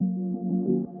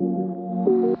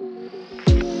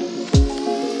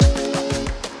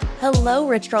Hello,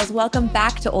 Rich Girls. Welcome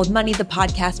back to Old Money, the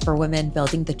podcast for women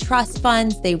building the trust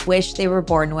funds they wish they were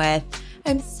born with.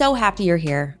 I'm so happy you're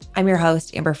here. I'm your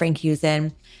host, Amber Frankusen,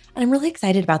 and I'm really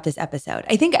excited about this episode.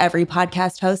 I think every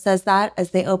podcast host says that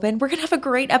as they open. We're going to have a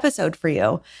great episode for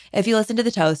you. If you listen to the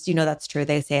toast, you know that's true.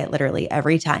 They say it literally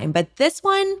every time. But this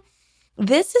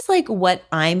is like what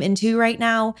I'm into right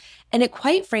now. And it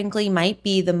quite frankly might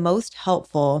be the most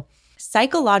helpful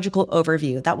psychological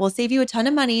overview that will save you a ton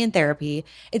of money in therapy.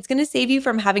 It's going to save you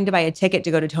from having to buy a ticket to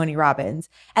go to Tony Robbins.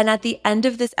 And at the end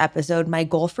of this episode, my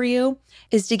goal for you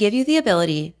is to give you the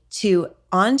ability to,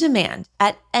 on demand,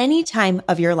 at any time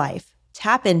of your life,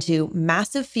 tap into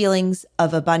massive feelings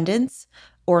of abundance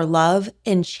or love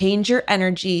and change your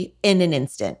energy in an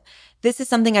instant. This is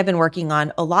something I've been working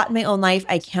on a lot in my own life.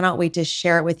 I cannot wait to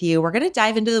share it with you. We're going to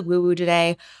dive into the woo-woo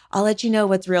today. I'll let you know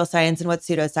what's real science and what's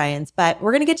pseudoscience, but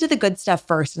we're going to get to the good stuff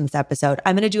first in this episode.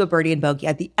 I'm going to do a birdie and bogey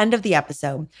at the end of the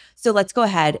episode. So let's go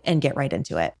ahead and get right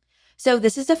into it. So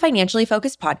this is a financially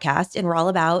focused podcast and we're all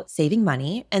about saving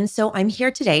money. And so I'm here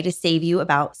today to save you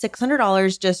about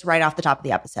 $600 just right off the top of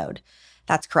the episode.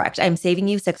 That's correct. I'm saving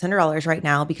you $600 right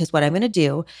now because what I'm going to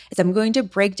do is I'm going to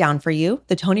break down for you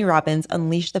the Tony Robbins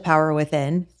Unleash the Power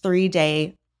Within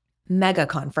 3-day mega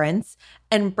conference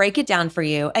and break it down for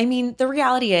you. I mean, the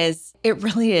reality is, it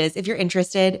really is, if you're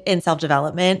interested in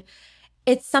self-development,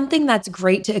 it's something that's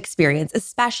great to experience,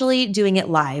 especially doing it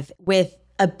live with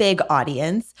a big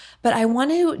audience. But I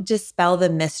want to dispel the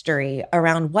mystery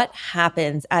around what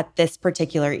happens at this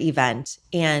particular event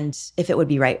and if it would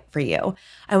be right for you.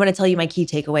 I want to tell you my key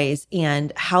takeaways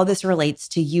and how this relates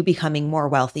to you becoming more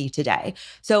wealthy today.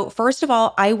 So first of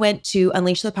all, I went to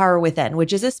Unleash the Power Within,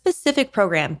 which is a specific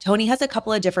program. Tony has a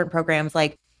couple of different programs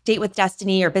like Date with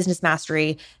Destiny or Business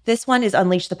Mastery. This one is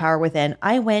Unleash the Power Within.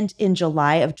 I went in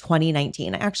July of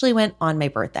 2019. I actually went on my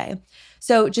birthday.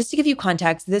 So just to give you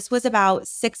context, this was about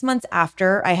 6 months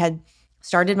after I had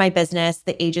started my business,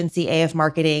 the agency AF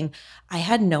Marketing. I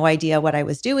had no idea what I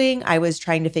was doing. I was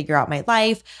trying to figure out my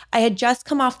life. I had just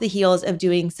come off the heels of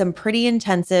doing some pretty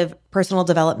intensive personal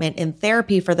development in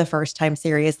therapy for the first time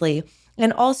seriously,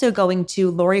 and also going to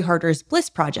Lori Harder's Bliss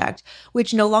Project,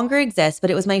 which no longer exists,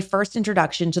 but it was my first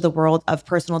introduction to the world of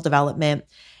personal development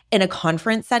in a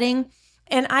conference setting.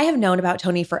 And I have known about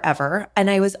Tony forever. And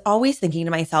I was always thinking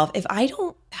to myself, if I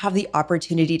don't have the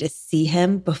opportunity to see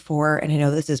him before, and I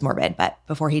know this is morbid, but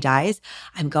before he dies,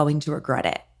 I'm going to regret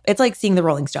it. It's like seeing the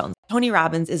Rolling Stones. Tony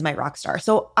Robbins is my rock star.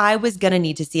 So I was going to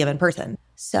need to see him in person.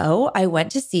 So I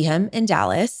went to see him in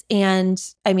Dallas. And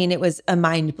I mean, it was a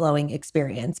mind-blowing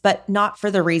experience, but not for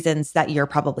the reasons that you're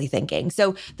probably thinking.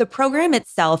 So the program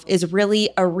itself is really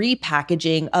a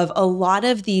repackaging of a lot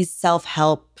of these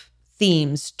self-help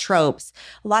themes, tropes,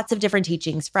 lots of different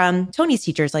teachings from Tony's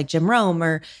teachers like Jim Rohn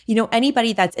or,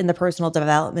 anybody that's in the personal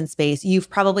development space. You've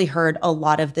probably heard a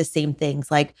lot of the same things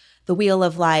like the wheel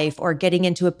of life or getting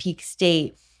into a peak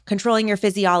state, controlling your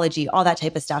physiology, all that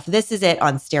type of stuff. This is it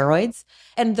on steroids.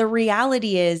 And the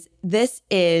reality is this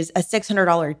is a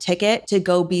 $600 ticket to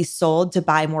go be sold to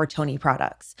buy more Tony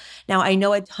products. Now, I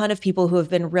know a ton of people who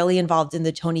have been really involved in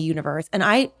the Tony universe, and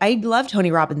I love Tony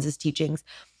Robbins' teachings.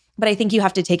 But I think you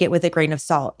have to take it with a grain of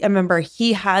salt. I remember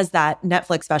he has that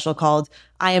Netflix special called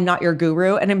I Am Not Your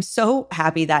Guru. And I'm so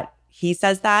happy that he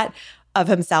says that of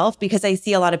himself because I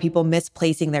see a lot of people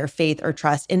misplacing their faith or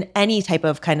trust in any type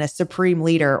of kind of supreme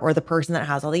leader or the person that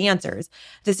has all the answers.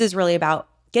 This is really about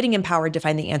getting empowered to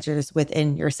find the answers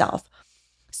within yourself.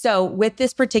 So with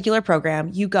this particular program,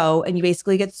 you go and you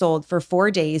basically get sold for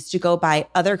 4 days to go buy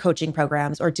other coaching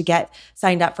programs or to get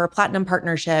signed up for a platinum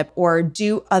partnership or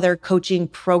do other coaching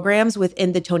programs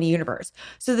within the Tony universe.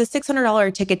 So the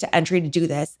 $600 ticket to entry to do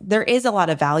this, there is a lot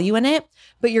of value in it,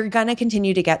 but you're going to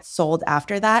continue to get sold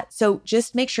after that. So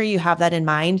just make sure you have that in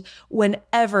mind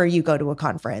whenever you go to a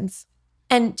conference.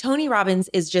 And Tony Robbins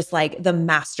is just like the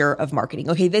master of marketing.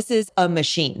 Okay, this is a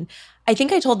machine. I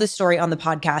think I told this story on the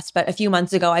podcast, but a few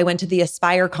months ago, I went to the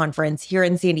Aspire conference here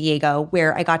in San Diego,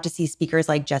 where I got to see speakers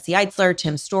like Jesse Itzler,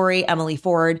 Tim Storey, Emily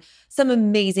Ford, some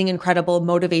amazing, incredible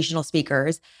motivational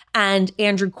speakers. And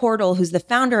Andrew Cordell, who's the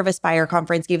founder of Aspire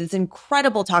Conference, gave this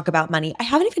incredible talk about money. I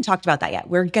haven't even talked about that yet.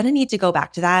 We're going to need to go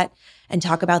back to that and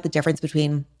talk about the difference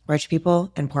between rich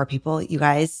people and poor people. You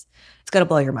guys, it's going to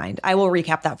blow your mind. I will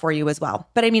recap that for you as well.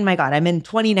 But I mean, my God, I'm in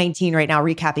 2019 right now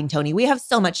recapping Tony. We have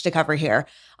so much to cover here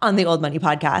on the Old Money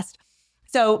podcast.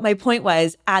 So my point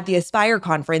was, at the Aspire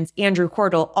conference, Andrew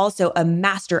Cordell, also a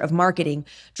master of marketing,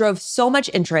 drove so much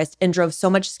interest and drove so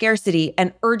much scarcity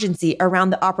and urgency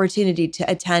around the opportunity to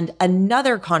attend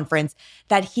another conference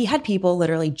that he had people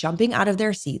literally jumping out of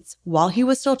their seats while he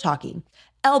was still talking,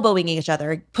 elbowing each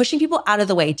other, pushing people out of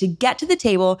the way to get to the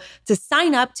table, to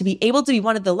sign up, to be able to be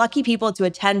one of the lucky people to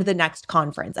attend the next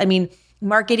conference. I mean,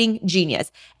 marketing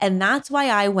genius. And that's why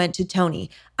I went to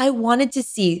Tony. I wanted to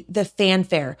see the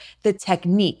fanfare, the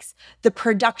techniques, the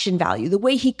production value, the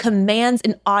way he commands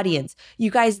an audience. You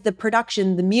guys, the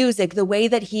production, the music, the way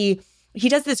that he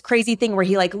does this crazy thing where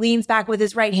he like leans back with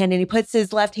his right hand and he puts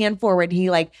his left hand forward.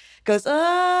 He like goes,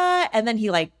 and then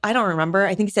he like, I don't remember.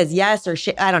 I think he says yes or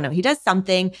shit. I don't know. He does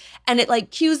something and it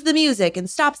like cues the music and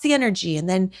stops the energy. And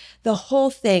then the whole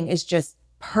thing is just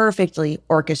perfectly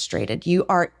orchestrated. You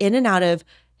are in and out of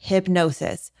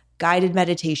hypnosis, guided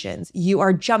meditations. You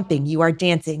are jumping, you are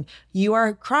dancing, you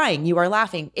are crying, you are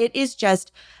laughing. It is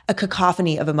just a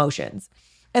cacophony of emotions.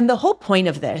 And the whole point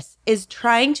of this is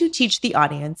trying to teach the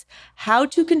audience how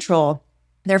to control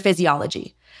their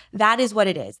physiology. That is what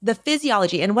it is. The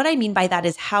physiology. And what I mean by that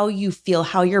is how you feel,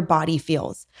 how your body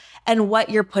feels, and what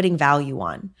you're putting value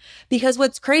on. Because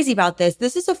what's crazy about this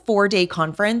is a 4-day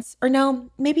conference, or no,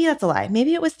 maybe that's a lie.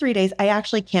 Maybe it was 3 days. I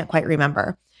actually can't quite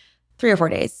remember. 3 or 4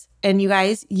 days. And you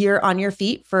guys, you're on your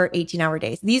feet for 18-hour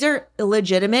days. These are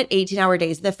legitimate 18-hour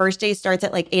days. The first day starts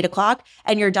at like 8 o'clock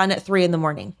and you're done at 3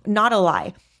 a.m. Not a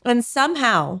lie. And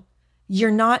somehow you're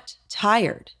not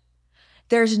tired.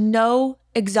 There's no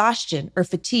exhaustion or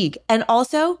fatigue. And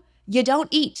also, you don't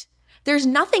eat. There's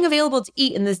nothing available to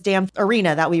eat in this damn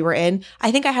arena that we were in.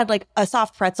 I think I had like a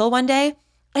soft pretzel one day,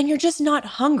 and you're just not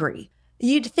hungry.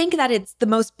 You'd think that it's the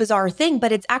most bizarre thing,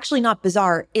 but it's actually not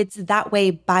bizarre. It's that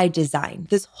way by design.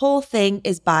 This whole thing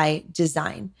is by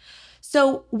design.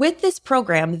 So with this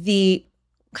program, the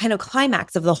kind of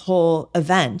climax of the whole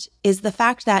event is the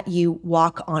fact that you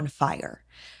walk on fire.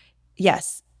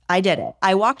 Yes, I did it.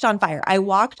 I walked on fire. I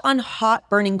walked on hot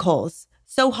burning coals,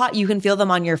 so hot you can feel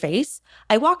them on your face.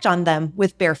 I walked on them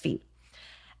with bare feet.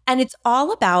 And it's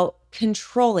all about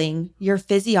controlling your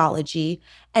physiology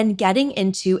and getting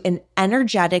into an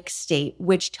energetic state,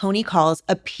 which Tony calls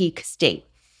a peak state.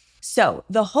 So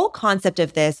the whole concept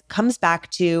of this comes back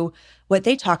to what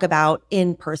they talk about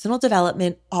in personal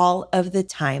development all of the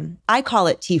time. I call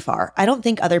it TFAR. I don't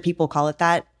think other people call it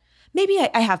that. Maybe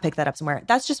I have picked that up somewhere.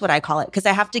 That's just what I call it because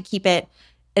I have to keep it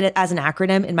as an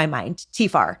acronym in my mind.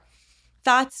 TFAR.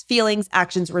 Thoughts, feelings,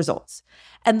 actions, results.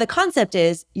 And the concept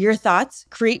is your thoughts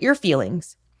create your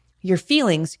feelings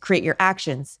create your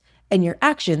actions, and your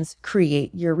actions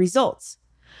create your results.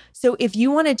 So if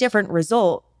you want a different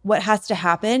result, what has to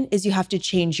happen is you have to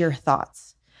change your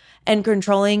thoughts. And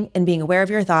controlling and being aware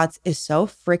of your thoughts is so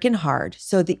freaking hard.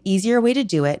 So the easier way to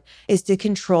do it is to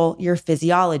control your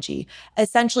physiology.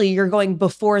 Essentially, you're going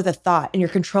before the thought and you're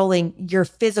controlling your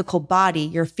physical body,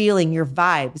 your feeling, your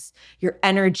vibes, your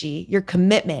energy, your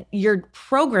commitment. You're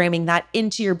programming that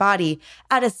into your body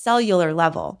at a cellular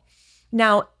level.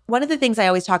 Now, one of the things I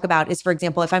always talk about is, for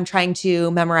example, if I'm trying to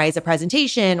memorize a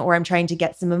presentation or I'm trying to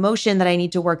get some emotion that I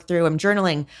need to work through, I'm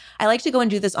journaling, I like to go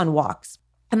and do this on walks.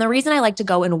 And the reason I like to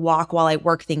go and walk while I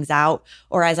work things out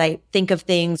or as I think of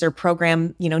things or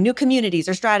program, new communities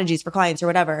or strategies for clients or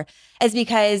whatever, is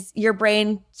because your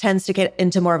brain tends to get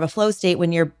into more of a flow state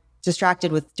when you're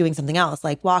distracted with doing something else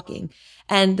like walking.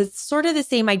 And it's sort of the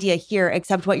same idea here,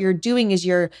 except what you're doing is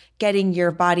you're getting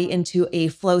your body into a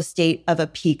flow state of a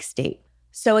peak state.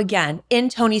 So again, in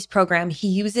Tony's program, he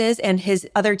uses and his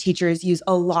other teachers use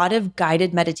a lot of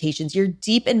guided meditations. You're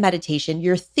deep in meditation.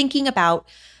 You're thinking about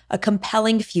a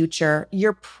compelling future.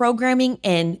 You're programming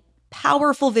in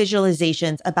powerful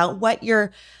visualizations about what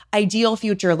your ideal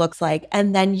future looks like.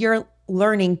 And then you're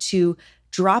learning to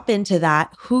drop into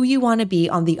that, who you want to be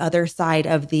on the other side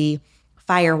of the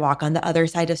firewalk, on the other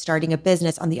side of starting a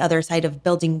business, on the other side of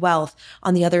building wealth,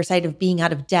 on the other side of being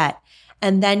out of debt.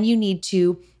 And then you need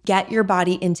to get your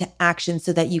body into action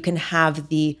so that you can have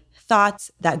the thoughts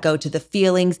that go to the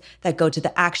feelings, that go to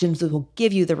the actions that will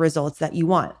give you the results that you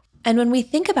want. And when we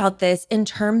think about this in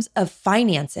terms of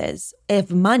finances,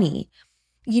 of money,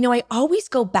 I always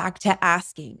go back to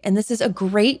asking, and this is a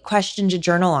great question to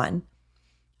journal on.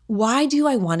 Why do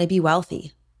I want to be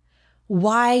wealthy?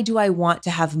 Why do I want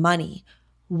to have money?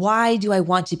 Why do I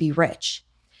want to be rich?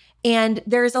 And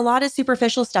there's a lot of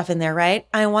superficial stuff in there, right?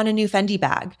 I want a new Fendi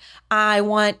bag. I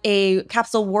want a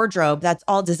capsule wardrobe that's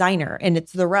all designer and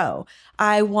it's the row.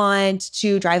 I want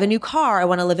to drive a new car. I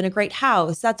want to live in a great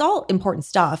house. That's all important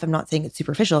stuff. I'm not saying it's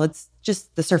superficial. It's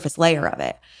just the surface layer of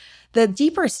it. The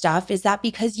deeper stuff is that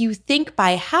because you think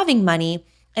by having money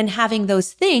and having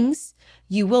those things,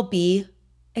 you will be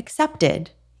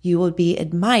accepted. You will be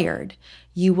admired.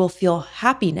 You will feel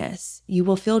happiness. You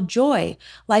will feel joy.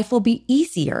 Life will be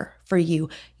easier for you.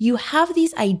 You have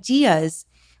these ideas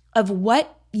of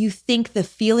what you think the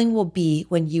feeling will be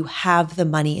when you have the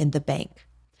money in the bank.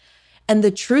 And the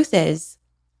truth is,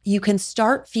 you can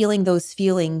start feeling those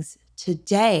feelings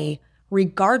today,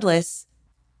 regardless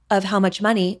of how much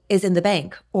money is in the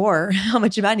bank or how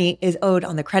much money is owed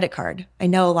on the credit card. I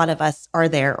know a lot of us are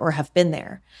there or have been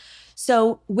there.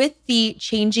 So with the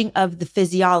changing of the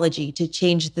physiology, to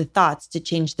change the thoughts, to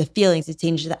change the feelings, to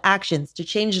change the actions, to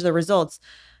change the results,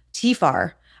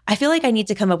 TFAR, I feel like I need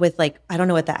to come up with I don't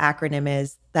know what the acronym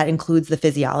is that includes the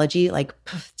physiology,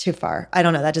 TFAR. I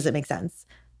don't know. That doesn't make sense.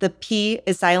 The P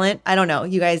is silent. I don't know.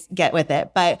 You guys get with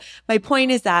it. But my point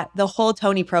is that the whole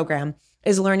Tony program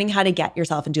is learning how to get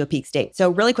yourself into a peak state. So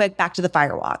really quick, back to the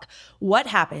fire walk. What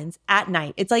happens at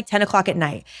night? It's 10 o'clock at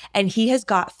night. And he has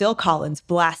got Phil Collins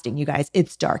blasting, you guys.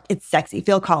 It's dark. It's sexy.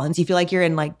 Phil Collins. You feel like you're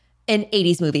in an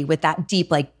 80s movie with that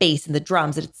deep bass and the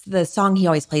drums. It's the song he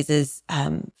always plays is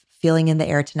Feeling in the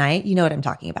Air Tonight. You know what I'm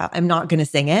talking about. I'm not going to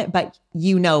sing it, but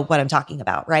you know what I'm talking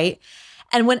about, right?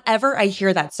 And whenever I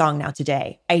hear that song now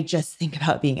today, I just think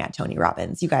about being at Tony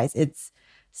Robbins. You guys, it's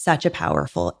such a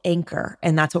powerful anchor.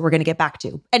 And that's what we're going to get back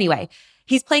to. Anyway,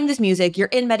 he's playing this music. You're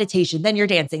in meditation, then you're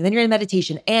dancing, then you're in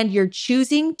meditation, and you're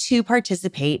choosing to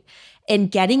participate in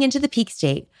getting into the peak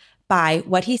state by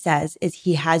what he says is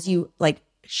he has you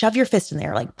shove your fist in the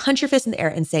air, punch your fist in the air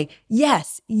and say,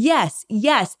 yes, yes,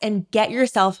 yes, and get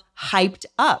yourself hyped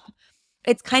up.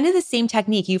 It's kind of the same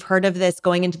technique. You've heard of this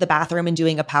going into the bathroom and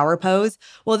doing a power pose.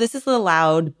 Well, this is the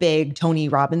loud, big Tony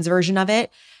Robbins version of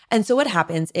it. And so what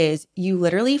happens is you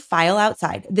literally file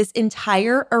outside this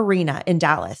entire arena in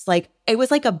Dallas. It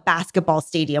was like a basketball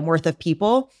stadium worth of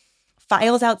people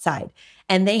files outside,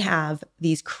 and they have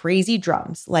these crazy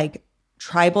drums,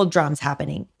 tribal drums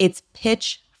happening. It's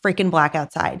pitch freaking black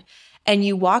outside. And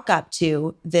you walk up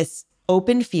to this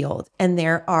open field and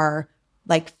there are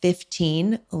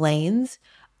 15 lanes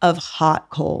of hot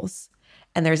coals.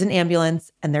 And there's an ambulance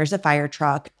and there's a fire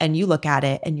truck. And you look at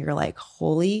it and you're like,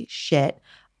 holy shit,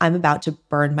 I'm about to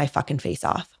burn my fucking face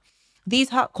off. These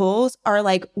hot coals are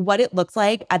what it looks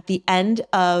like at the end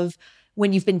of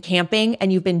when you've been camping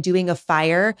and you've been doing a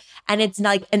fire and it's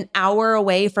an hour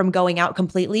away from going out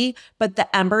completely, but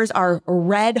the embers are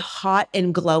red hot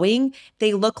and glowing.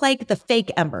 They look like the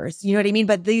fake embers. You know what I mean?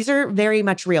 But these are very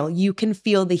much real. You can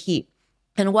feel the heat.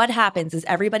 And what happens is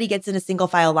everybody gets in a single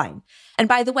file line. And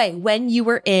by the way, when you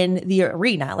were in the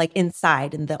arena,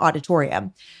 inside in the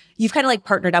auditorium, you've kind of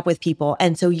partnered up with people.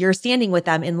 And so you're standing with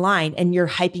them in line and you're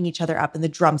hyping each other up and the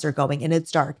drums are going and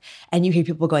it's dark. And you hear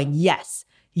people going, yes,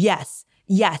 yes,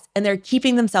 yes. And they're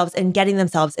keeping themselves and getting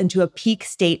themselves into a peak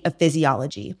state of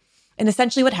physiology. And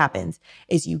essentially what happens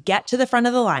is you get to the front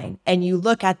of the line and you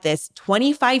look at this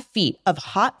 25 feet of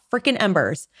hot freaking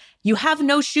embers. You have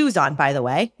no shoes on, by the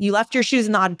way. You left your shoes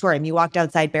in the auditorium. You walked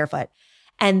outside barefoot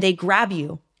and they grab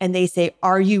you and they say,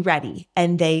 are you ready?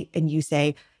 And you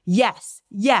say, yes,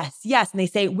 yes, yes. And they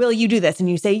say, will you do this? And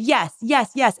you say, yes, yes,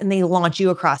 yes. And they launch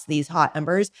you across these hot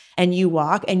embers and you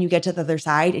walk and you get to the other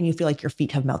side and you feel like your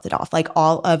feet have melted off.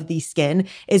 All of the skin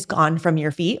is gone from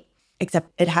your feet.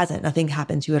 Except it hasn't. Nothing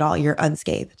happened to you at all. You're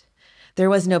unscathed. There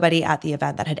was nobody at the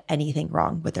event that had anything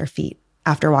wrong with their feet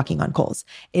after walking on coals.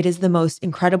 It is the most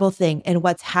incredible thing. And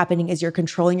what's happening is you're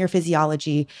controlling your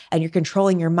physiology and you're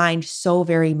controlling your mind so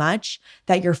very much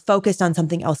that you're focused on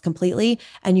something else completely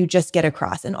and you just get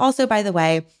across. And also, by the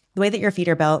way that your feet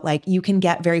are built, you can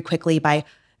get very quickly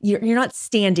you're not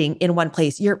standing in one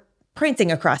place. You're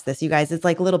prancing across this, you guys. It's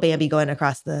like little Bambi going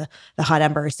across the hot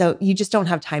embers. So you just don't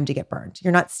have time to get burned.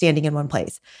 You're not standing in one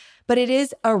place. But it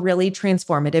is a really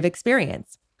transformative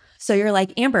experience. So you're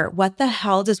like, Amber, what the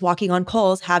hell does walking on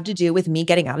coals have to do with me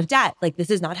getting out of debt? This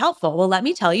is not helpful. Well, let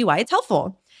me tell you why it's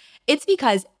helpful. It's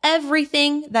because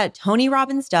everything that Tony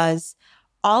Robbins does,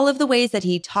 all of the ways that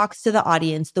he talks to the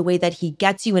audience, the way that he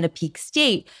gets you in a peak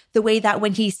state, the way that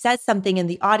when he says something in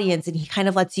the audience and he kind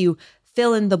of lets you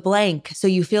fill in the blank so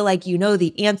you feel like you know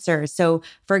the answer. So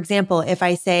for example, if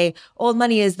I say Old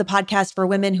Money is the podcast for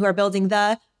women who are building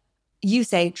you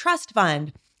say trust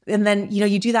fund. And then,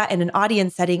 you do that in an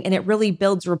audience setting and it really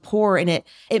builds rapport and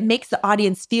it makes the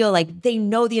audience feel like they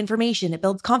know the information. It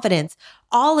builds confidence.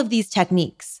 All of these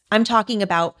techniques, I'm talking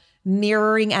about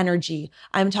mirroring energy.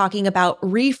 I'm talking about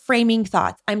reframing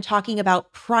thoughts. I'm talking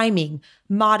about priming,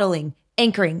 modeling,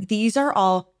 anchoring. These are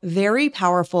all very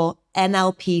powerful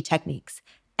NLP techniques.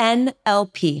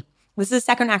 NLP. This is the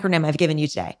second acronym I've given you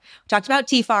today. We talked about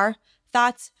TFAR,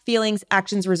 thoughts, feelings,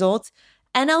 actions, results.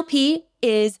 NLP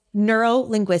is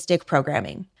neuro-linguistic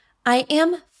programming. I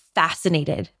am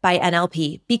fascinated by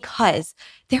NLP because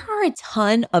there are a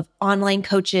ton of online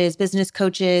coaches, business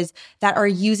coaches that are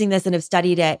using this and have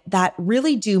studied it that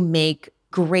really do make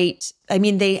great. I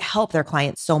mean, they help their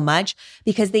clients so much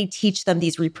because they teach them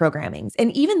these reprogrammings.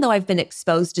 And even though I've been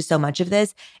exposed to so much of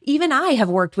this, even I have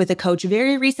worked with a coach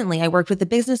very recently. I worked with a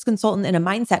business consultant and a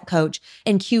mindset coach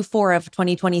in Q4 of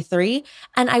 2023.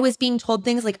 And I was being told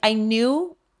things like I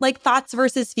knew like thoughts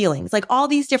versus feelings, like all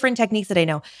these different techniques that I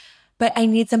know, but I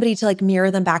need somebody to like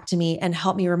mirror them back to me and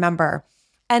help me remember.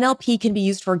 NLP can be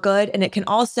used for good and it can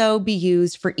also be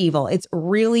used for evil. It's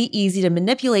really easy to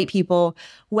manipulate people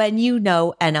when you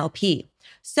know NLP.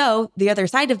 So the other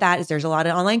side of that is there's a lot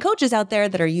of online coaches out there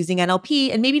that are using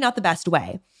NLP and maybe not the best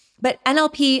way. But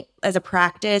NLP as a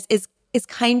practice is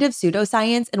kind of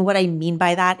pseudoscience. And what I mean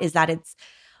by that is that it's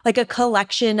like a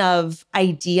collection of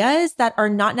ideas that are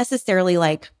not necessarily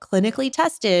like clinically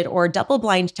tested or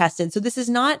double-blind tested. So this is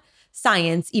not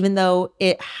science, even though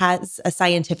it has a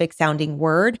scientific sounding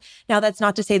word. Now, that's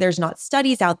not to say there's not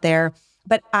studies out there,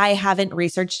 but I haven't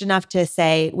researched enough to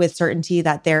say with certainty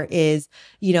that there is,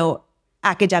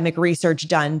 academic research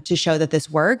done to show that this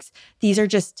works. These are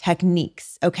just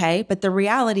techniques, okay? But the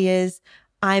reality is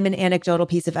I'm an anecdotal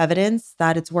piece of evidence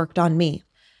that it's worked on me.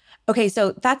 Okay,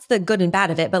 so that's the good and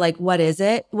bad of it, but like, what is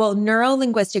it? Well,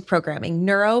 neuro-linguistic programming,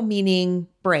 neuro meaning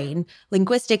brain,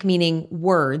 linguistic meaning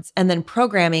words, and then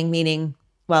programming meaning,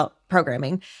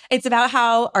 programming. It's about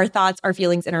how our thoughts, our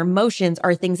feelings, and our emotions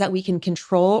are things that we can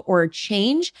control or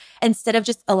change instead of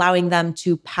just allowing them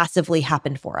to passively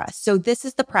happen for us. So this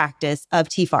is the practice of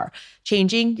TFAR,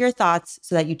 changing your thoughts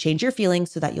so that you change your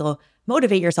feelings so that you'll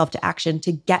motivate yourself to action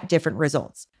to get different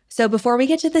results. So before we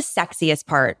get to the sexiest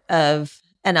part of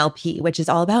NLP, which is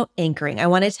all about anchoring, I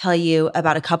want to tell you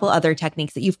about a couple other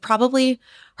techniques that you've probably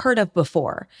heard of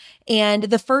before. And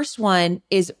the first one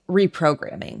is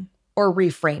reprogramming or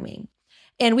reframing.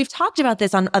 And we've talked about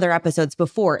this on other episodes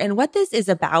before. And what this is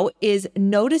about is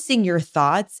noticing your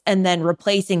thoughts and then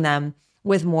replacing them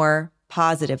with more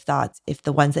positive thoughts if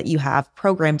the ones that you have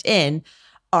programmed in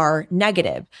are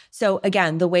negative. So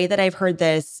again, the way that I've heard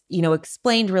this,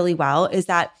 explained really well is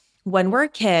that when we're a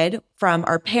kid, from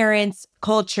our parents,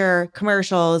 culture,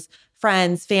 commercials,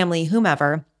 friends, family,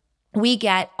 whomever, we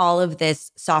get all of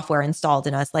this software installed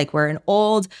in us. Like we're an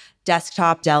old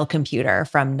desktop Dell computer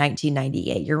from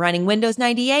 1998. You're running Windows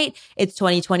 98. It's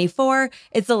 2024.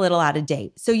 It's a little out of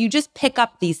date. So you just pick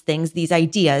up these things, these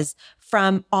ideas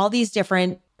from all these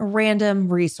different random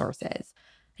resources.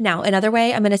 Now, another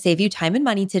way I'm going to save you time and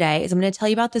money today is I'm going to tell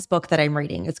you about this book that I'm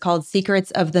reading. It's called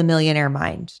Secrets of the Millionaire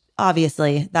Mind.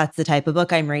 Obviously, that's the type of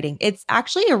book I'm reading. It's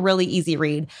actually a really easy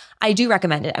read. I do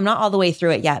recommend it. I'm not all the way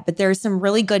through it yet, but there's some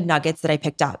really good nuggets that I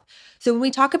picked up. So when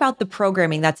we talk about the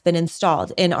programming that's been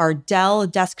installed in our Dell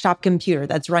desktop computer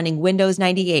that's running Windows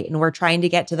 98 and we're trying to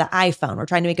get to the iPhone, we're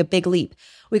trying to make a big leap,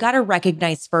 we got to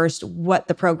recognize first what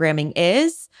the programming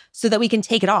is so that we can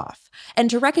take it off. And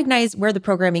to recognize where the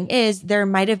programming is, there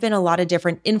might have been a lot of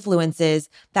different influences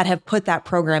that have put that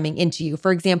programming into you.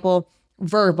 For example,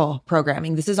 verbal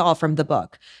programming. This is all from the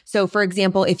book. So for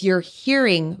example, if you're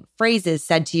hearing phrases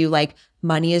said to you like,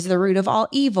 money is the root of all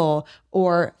evil,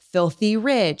 or filthy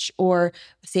rich, or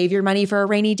save your money for a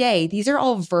rainy day, these are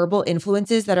all verbal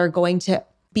influences that are going to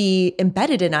be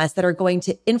embedded in us, that are going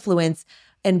to influence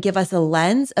and give us a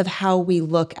lens of how we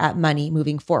look at money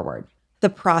moving forward. The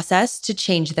process to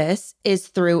change this is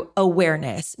through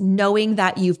awareness, knowing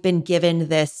that you've been given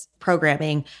this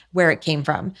programming, where it came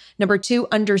from. Number two,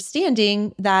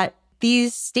 understanding that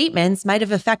these statements might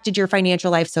have affected your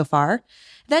financial life so far.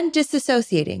 Then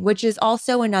disassociating, which is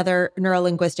also another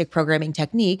neurolinguistic programming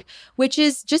technique, which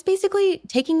is just basically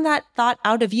taking that thought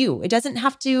out of you. It doesn't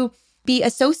have to be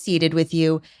associated with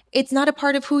you. It's not a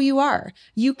part of who you are.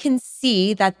 You can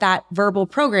see that verbal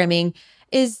programming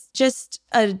is just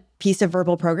a piece of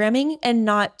verbal programming and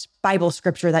not Bible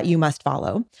scripture that you must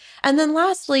follow. And then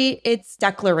lastly, it's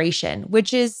declaration,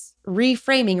 which is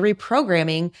reframing,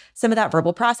 reprogramming some of that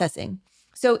verbal processing.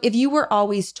 So if you were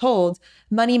always told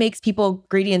money makes people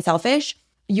greedy and selfish,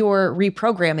 your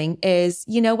reprogramming is,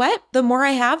 you know what? The more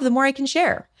I have, the more I can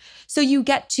share. So you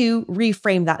get to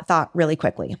reframe that thought really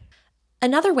quickly.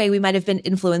 Another way we might have been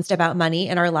influenced about money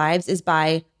in our lives is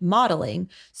by modeling.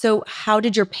 So how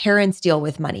did your parents deal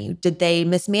with money? Did they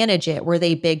mismanage it? Were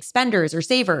they big spenders or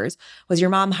savers? Was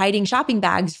your mom hiding shopping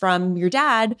bags from your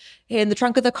dad in the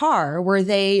trunk of the car? Were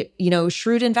they,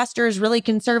 shrewd investors, really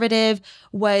conservative?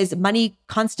 Was money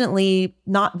constantly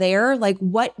not there? Like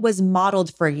what was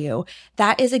modeled for you?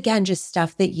 That is, again, just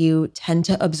stuff that you tend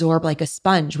to absorb like a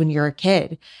sponge when you're a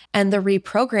kid. And the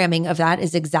reprogramming of that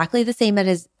is exactly the same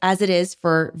as it is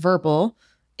for verbal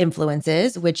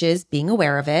influences, which is being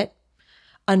aware of it,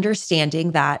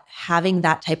 understanding that having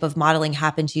that type of modeling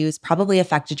happen to you has probably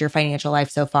affected your financial life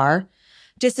so far,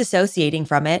 disassociating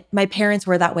from it. My parents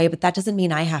were that way, but that doesn't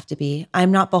mean I have to be.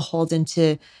 I'm not beholden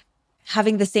to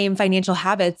having the same financial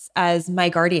habits as my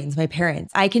guardians, my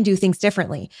parents. I can do things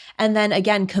differently. And then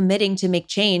again, committing to make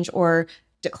change or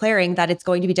declaring that it's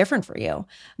going to be different for you.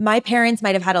 My parents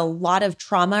might have had a lot of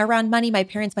trauma around money. My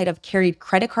parents might have carried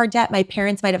credit card debt. My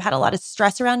parents might have had a lot of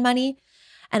stress around money.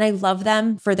 And I love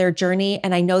them for their journey.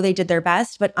 And I know they did their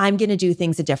best, but I'm going to do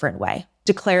things a different way,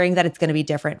 declaring that it's going to be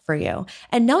different for you.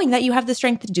 And knowing that you have the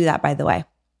strength to do that, by the way.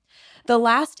 The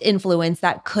last influence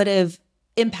that could have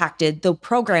impacted the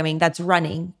programming that's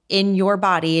running in your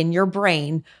body, in your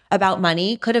brain about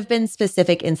money could have been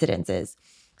specific incidences.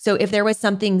 So if there was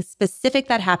something specific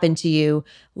that happened to you,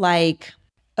 like,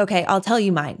 okay, I'll tell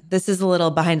you mine. This is a little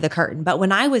behind the curtain, but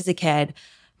when I was a kid,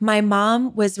 my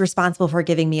mom was responsible for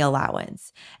giving me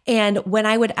allowance. And when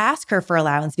I would ask her for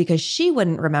allowance because she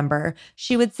wouldn't remember,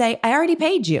 she would say, I already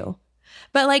paid you.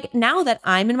 But like now that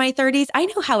I'm in my 30s, I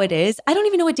know how it is. I don't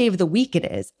even know what day of the week it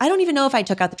is. I don't even know if I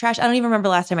took out the trash. I don't even remember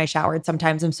the last time I showered.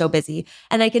 Sometimes I'm so busy.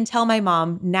 And I can tell my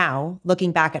mom now,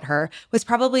 looking back at her, was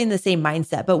probably in the same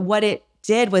mindset. But what it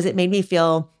did was it made me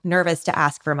feel nervous to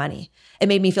ask for money. It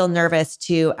made me feel nervous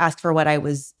to ask for what I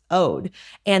was owed.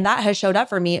 And that has showed up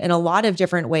for me in a lot of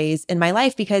different ways in my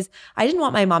life because I didn't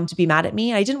want my mom to be mad at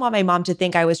me. I didn't want my mom to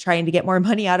think I was trying to get more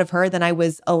money out of her than I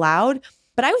was allowed.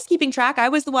 But I was keeping track. I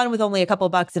was the one with only a couple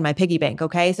bucks in my piggy bank,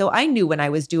 okay? So I knew when I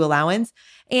was due allowance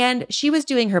and she was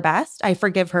doing her best. I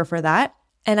forgive her for that.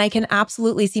 And I can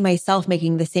absolutely see myself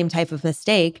making the same type of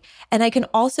mistake. And I can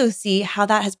also see how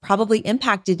that has probably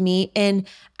impacted me in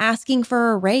asking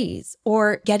for a raise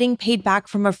or getting paid back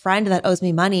from a friend that owes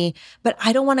me money, but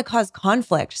I don't want to cause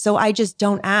conflict. So I just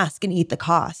don't ask and eat the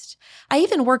cost. I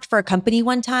even worked for a company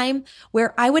one time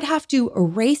where I would have to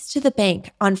race to the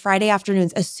bank on Friday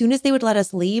afternoons as soon as they would let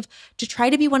us leave to try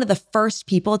to be one of the first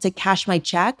people to cash my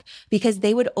check because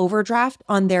they would overdraft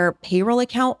on their payroll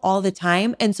account all the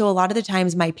time. And so a lot of the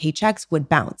times my paychecks would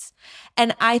bounce.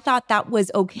 And I thought that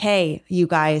was okay, you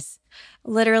guys.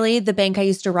 Literally, the bank I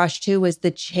used to rush to was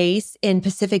the Chase in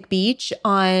Pacific Beach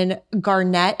on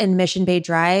Garnett and Mission Bay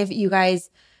Drive. You guys,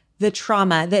 the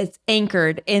trauma that's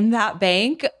anchored in that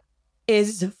bank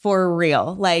is for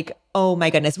real. Like, oh my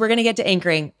goodness, we're going to get to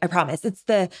anchoring. I promise. It's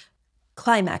the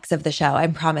climax of the show.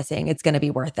 I'm promising it's going to be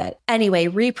worth it. Anyway,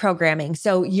 reprogramming.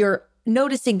 So you're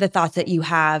noticing the thoughts that you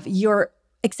have. You're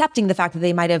accepting the fact that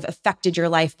they might have affected your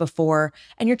life before,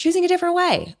 and you're choosing a different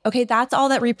way. Okay, that's all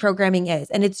that reprogramming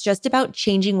is. And it's just about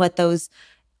changing what those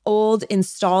old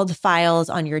installed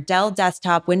files on your Dell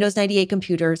desktop, Windows 98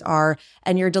 computers are,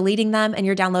 and you're deleting them and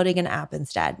you're downloading an app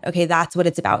instead. Okay, that's what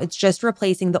it's about. It's just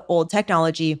replacing the old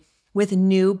technology with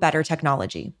new, better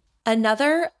technology.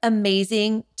 Another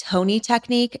amazing Tony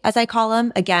technique, as I call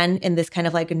them, again, in this kind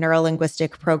of like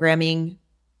neurolinguistic programming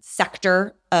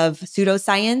sector of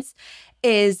pseudoscience,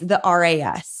 is the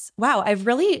RAS. Wow, I've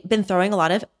really been throwing a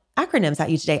lot of acronyms at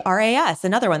you today. RAS,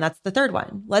 another one. That's the third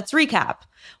one. Let's recap.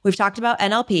 We've talked about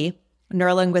NLP,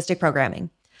 neuro-linguistic programming.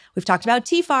 We've talked about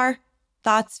TFAR,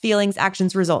 thoughts, feelings,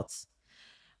 actions, results.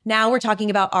 Now we're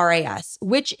talking about RAS,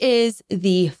 which is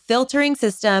the filtering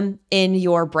system in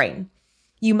your brain.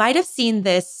 You might have seen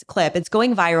this clip. It's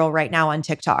going viral right now on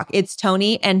TikTok. It's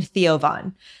Tony and Theo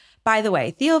Von. By the way,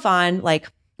 Theo Von,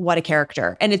 like, what a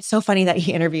character. And it's so funny that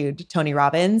he interviewed Tony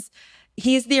Robbins.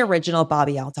 He's the original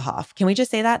Bobby Altahoff. Can we just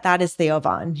say that? That is Theo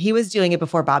Von. He was doing it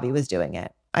before Bobby was doing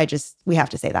it. We have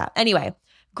to say that. Anyway,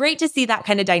 great to see that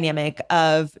kind of dynamic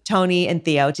of Tony and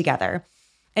Theo together.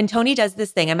 And Tony does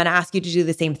this thing. I'm going to ask you to do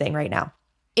the same thing right now.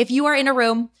 If you are in a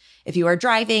room, if you are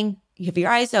driving, you have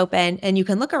your eyes open and you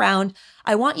can look around,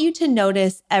 I want you to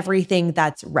notice everything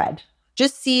that's red.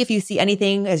 Just see if you see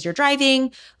anything as you're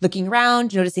driving, looking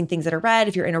around, noticing things that are red.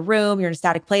 If you're in a room, you're in a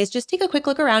static place, just take a quick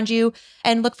look around you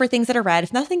and look for things that are red.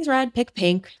 If nothing's red, pick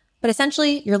pink. But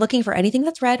essentially, you're looking for anything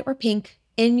that's red or pink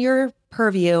in your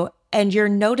purview and you're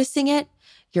noticing it.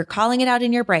 You're calling it out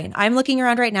in your brain. I'm looking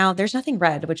around right now. There's nothing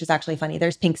red, which is actually funny.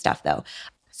 There's pink stuff though.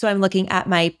 So I'm looking at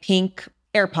my pink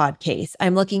AirPod case.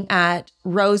 I'm looking at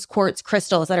rose quartz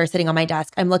crystals that are sitting on my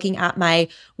desk. I'm looking at my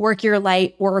Work Your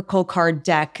Light Oracle card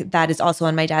deck that is also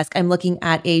on my desk. I'm looking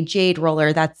at a jade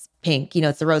roller that's pink. You know,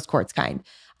 it's the rose quartz kind.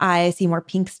 I see more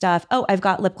pink stuff. Oh, I've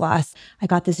got lip gloss. I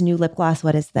got this new lip gloss.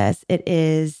 What is this? It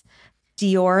is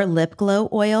Dior Lip Glow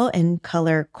Oil in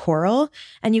color Coral.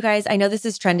 And you guys, I know this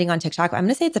is trending on TikTok, but I'm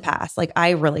going to say it's a pass. Like,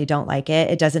 I really don't like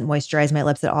it. It doesn't moisturize my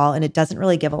lips at all, and it doesn't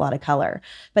really give a lot of color.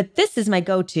 But this is my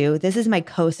go-to. This is my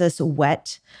Kosas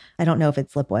Wet. I don't know if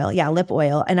it's lip oil. Yeah, lip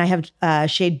oil. And I have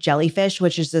shade Jellyfish,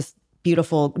 which is this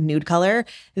beautiful nude color.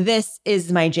 This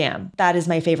is my jam. That is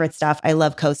my favorite stuff. I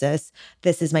love Kosas.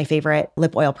 This is my favorite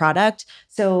lip oil product.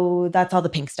 So that's all the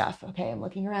pink stuff. Okay, I'm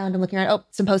looking around. Oh,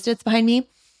 some Post-its behind me.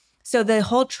 So the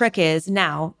whole trick is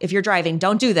now, if you're driving,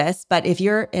 don't do this. But if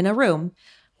you're in a room,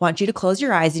 I want you to close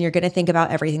your eyes and you're going to think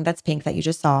about everything that's pink that you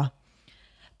just saw.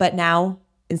 But now,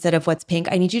 instead of what's pink,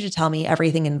 I need you to tell me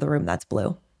everything in the room that's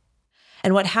blue.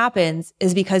 And what happens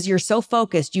is because you're so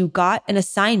focused, you got an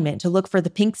assignment to look for the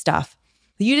pink stuff.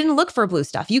 You didn't look for blue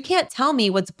stuff. You can't tell me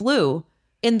what's blue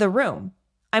in the room.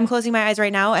 I'm closing my eyes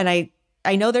right now and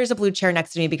I know there's a blue chair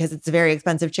next to me because it's a very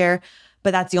expensive chair,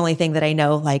 but that's the only thing that I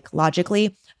know, like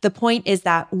logically. The point is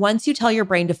that once you tell your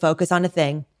brain to focus on a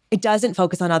thing, it doesn't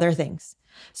focus on other things.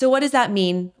 So what does that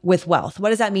mean with wealth? What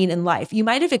does that mean in life? You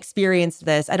might have experienced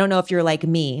this. I don't know if you're like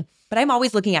me, but I'm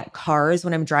always looking at cars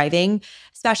when I'm driving,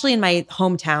 especially in my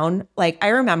hometown. Like I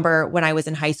remember when I was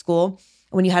in high school,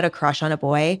 when you had a crush on a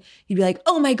boy, you'd be like,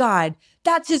 oh my God,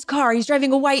 that's his car. He's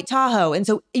driving a white Tahoe. And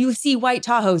so you see white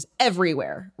Tahoes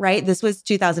everywhere, right? This was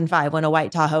 2005 when a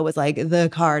white Tahoe was like the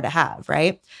car to have,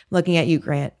 right? Looking at you,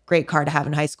 Grant, great car to have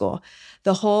in high school.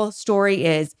 The whole story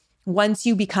is once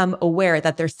you become aware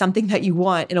that there's something that you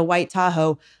want in a white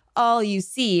Tahoe, all you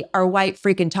see are white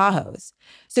freaking Tahoes.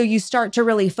 So you start to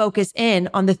really focus in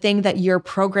on the thing that you're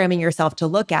programming yourself to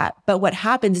look at. But what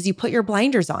happens is you put your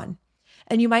blinders on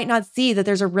and you might not see that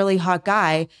there's a really hot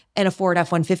guy in a Ford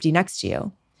F-150 next to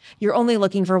you. You're only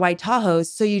looking for white Tahoes,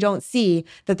 so you don't see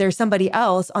that there's somebody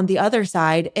else on the other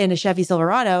side in a Chevy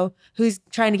Silverado who's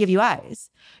trying to give you eyes.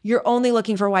 You're only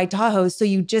looking for white Tahoes, so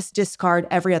you just discard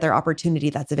every other opportunity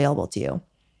that's available to you.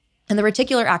 And the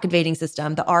reticular activating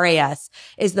system, the RAS,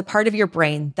 is the part of your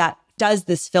brain that does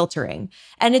this filtering.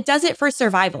 And it does it for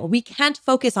survival. We can't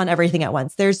focus on everything at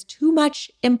once. There's too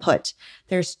much input.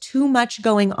 There's too much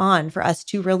going on for us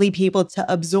to really be able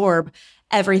to absorb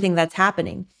everything that's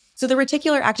happening. So the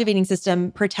reticular activating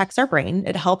system protects our brain.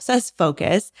 It helps us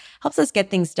focus, helps us get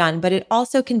things done, but it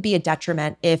also can be a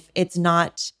detriment if it's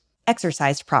not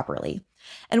exercised properly.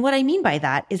 And what I mean by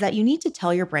that is that you need to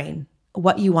tell your brain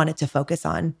what you want it to focus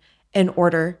on in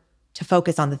order to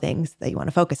focus on the things that you want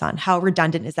to focus on. How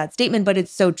redundant is that statement? But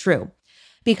it's so true.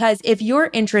 Because if you're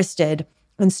interested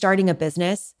in starting a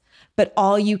business, but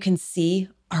all you can see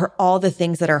are all the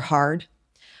things that are hard,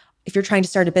 if you're trying to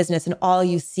start a business and all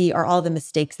you see are all the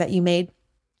mistakes that you made,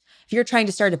 if you're trying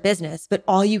to start a business, but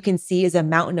all you can see is a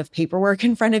mountain of paperwork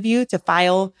in front of you to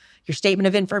file your statement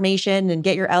of information and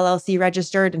get your LLC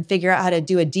registered and figure out how to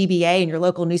do a DBA in your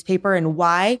local newspaper and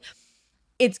why,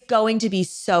 it's going to be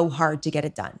so hard to get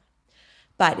it done.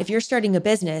 But if you're starting a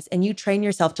business and you train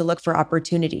yourself to look for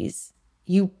opportunities,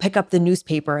 you pick up the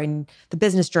newspaper and the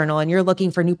business journal and you're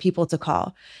looking for new people to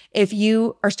call. If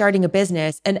you are starting a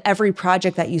business and every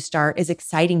project that you start is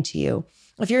exciting to you,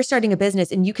 if you're starting a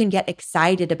business and you can get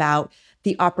excited about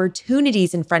the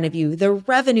opportunities in front of you, the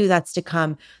revenue that's to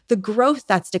come, the growth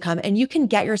that's to come, and you can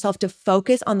get yourself to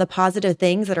focus on the positive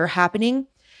things that are happening,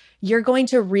 you're going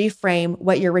to reframe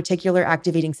what your reticular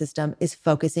activating system is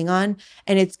focusing on,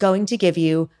 and it's going to give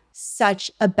you such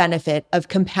a benefit of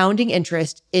compounding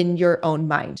interest in your own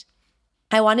mind.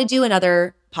 I want to do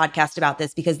another podcast about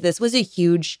this because this was a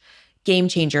huge game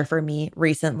changer for me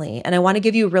recently, and I want to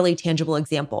give you a really tangible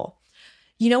example.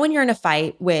 You know, when you're in a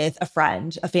fight with a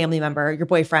friend, a family member, your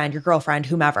boyfriend, your girlfriend,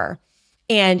 whomever,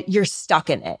 and you're stuck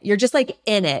in it. You're just like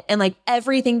in it. And like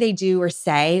everything they do or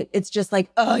say, it's just like,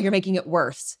 oh, you're making it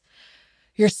worse.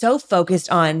 You're so focused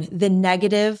on the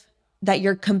negative that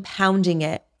you're compounding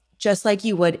it just like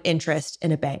you would interest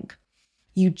in a bank.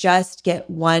 You just get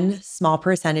one small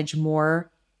percentage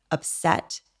more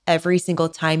upset every single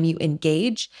time you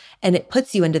engage, and it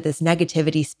puts you into this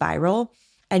negativity spiral,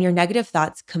 and your negative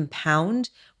thoughts compound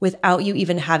without you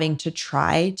even having to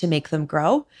try to make them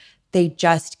grow. They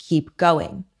just keep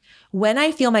going. When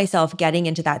I feel myself getting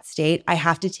into that state, I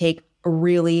have to take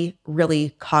really,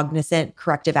 really cognizant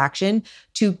corrective action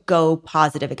to go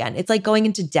positive again. It's like going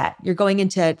into debt. You're going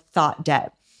into thought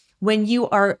debt. When you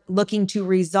are looking to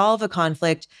resolve a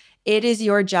conflict, it is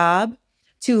your job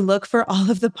to look for all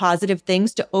of the positive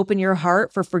things, to open your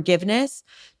heart for forgiveness,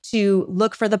 to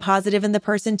look for the positive in the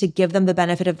person, to give them the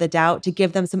benefit of the doubt, to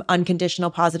give them some unconditional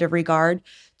positive regard,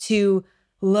 to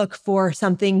look for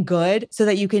something good so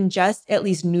that you can just at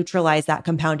least neutralize that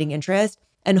compounding interest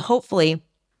and hopefully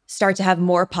start to have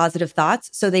more positive thoughts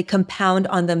so they compound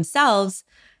on themselves.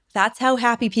 That's how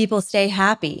happy people stay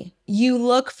happy. You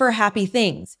look for happy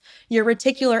things. Your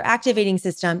reticular activating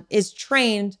system is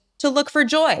trained to look for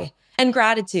joy and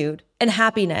gratitude and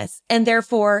happiness. And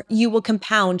therefore, you will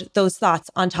compound those thoughts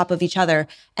on top of each other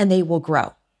and they will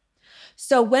grow.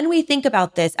 So when we think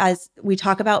about this, as we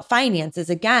talk about finances,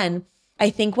 again, I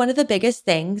think one of the biggest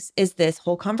things is this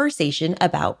whole conversation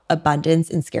about abundance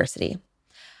and scarcity.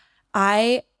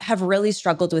 I have really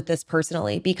struggled with this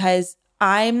personally because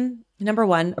I'm, number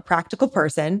one, a practical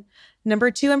person. Number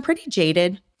two, I'm pretty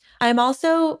jaded. I'm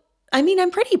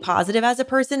pretty positive as a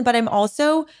person, but I'm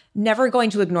also never going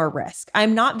to ignore risk.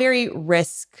 I'm not very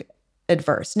risk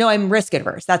adverse. No, I'm risk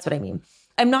adverse. That's what I mean.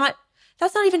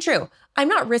 That's not even true. I'm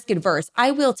not risk adverse. I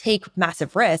will take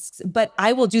massive risks, but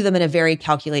I will do them in a very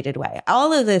calculated way.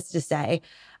 All of this to say,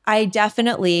 I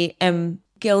definitely am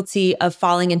guilty of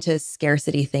falling into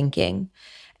scarcity thinking.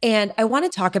 And I want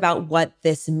to talk about what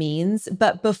this means.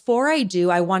 But before I do,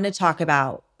 I want to talk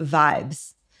about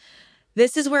vibes.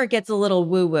 This is where it gets a little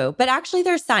woo-woo, but actually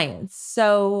there's science.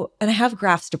 So, and I have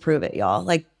graphs to prove it, y'all.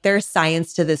 Like there's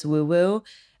science to this woo-woo.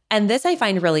 And this I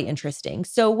find really interesting.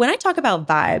 So when I talk about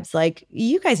vibes, like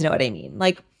you guys know what I mean.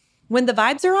 Like when the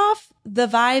vibes are off, the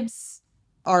vibes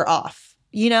are off,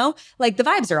 like the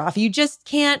vibes are off. You just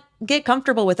can't get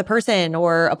comfortable with a person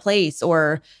or a place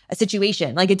or a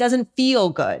situation. Like it doesn't feel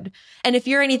good. And if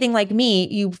you're anything like me,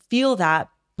 you feel that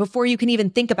before you can even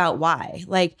think about why.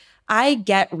 Like I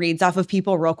get reads off of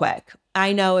people real quick.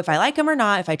 I know if I like them or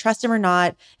not, if I trust them or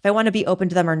not, if I want to be open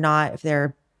to them or not, if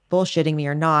they're bullshitting me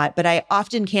or not, but I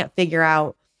often can't figure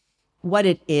out what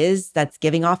it is that's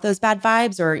giving off those bad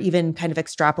vibes or even kind of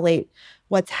extrapolate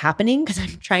what's happening because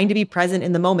I'm trying to be present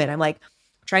in the moment. I'm like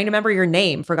trying to remember your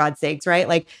name for God's sakes, right?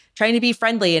 Like trying to be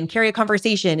friendly and carry a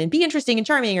conversation and be interesting and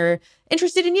charming or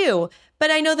interested in you.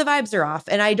 But I know the vibes are off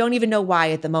and I don't even know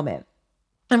why at the moment.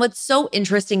 And what's so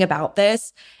interesting about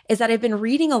this is that I've been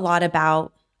reading a lot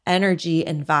about energy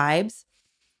and vibes,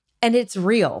 and it's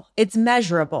real. It's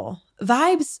measurable.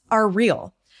 Vibes are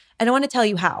real. And I want to tell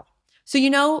you how.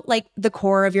 So, like the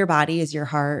core of your body is your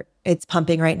heart. It's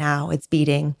pumping right now. It's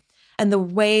beating. And the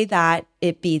way that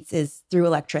it beats is through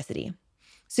electricity.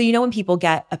 So, when people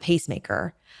get a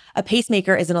pacemaker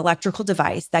is an electrical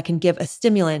device that can give a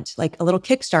stimulant, like a little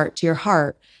kickstart to your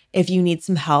heart if you need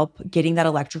some help getting that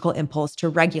electrical impulse to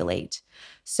regulate.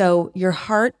 So your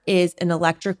heart is an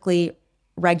electrically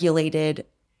regulated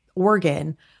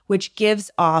organ, which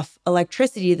gives off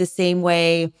electricity the same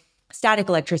way static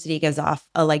electricity gives off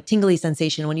a tingly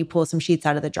sensation when you pull some sheets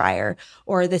out of the dryer,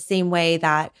 or the same way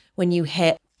that when you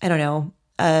hit,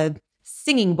 a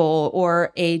singing bowl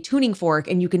or a tuning fork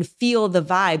and you can feel the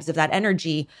vibes of that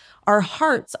energy. Our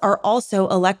hearts are also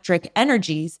electric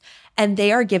energies and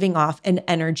they are giving off an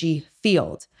energy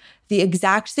field. The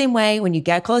exact same way when you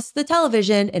get close to the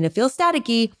television and it feels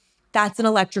staticky, that's an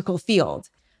electrical field.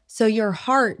 So your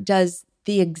heart does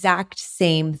the exact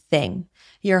same thing.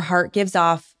 Your heart gives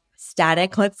off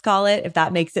static, let's call it, if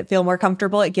that makes it feel more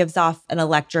comfortable. It gives off an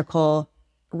electrical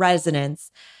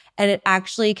resonance. And it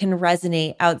actually can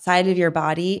resonate outside of your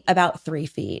body about 3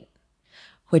 feet,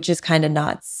 which is kind of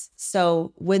nuts.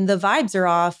 So when the vibes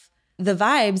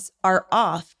are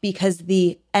off because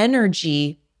the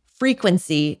energy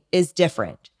frequency is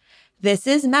different. This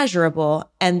is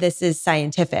measurable and this is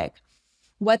scientific.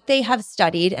 What they have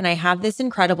studied, and I have this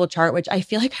incredible chart, which I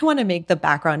feel like I want to make the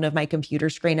background of my computer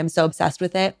screen. I'm so obsessed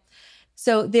with it.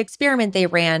 So the experiment they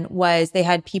ran was they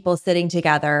had people sitting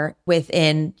together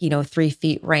within, 3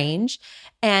 feet range,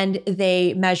 and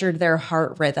they measured their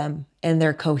heart rhythm and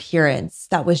their coherence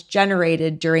that was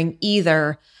generated during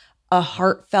either a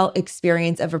heartfelt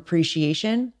experience of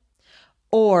appreciation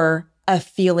or a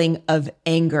feeling of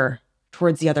anger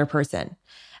towards the other person.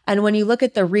 And when you look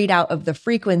at the readout of the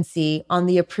frequency on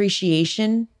the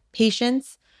appreciation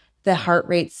patients, the heart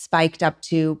rate spiked up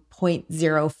to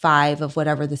 0.05 of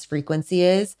whatever this frequency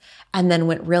is, and then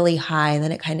went really high, and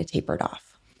then it kind of tapered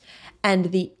off. And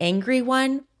the angry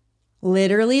one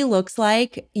literally looks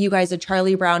like, you guys, a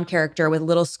Charlie Brown character with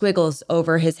little squiggles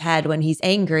over his head when he's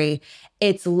angry.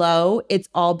 It's low. It's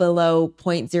all below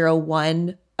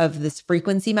 0.01 of this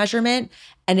frequency measurement,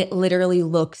 and it literally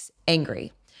looks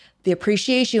angry. The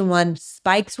appreciation one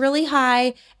spikes really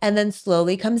high and then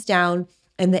slowly comes down,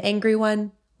 and the angry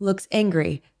one looks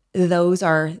angry. Those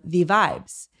are the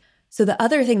vibes. So the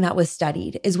other thing that was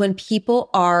studied is when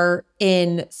people are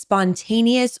in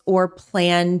spontaneous or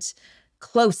planned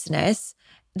closeness,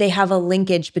 they have a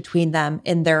linkage between them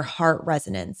in their heart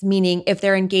resonance, meaning if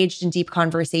they're engaged in deep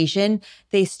conversation,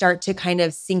 they start to kind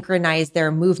of synchronize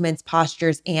their movements,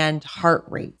 postures, and heart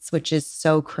rates, which is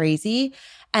so crazy.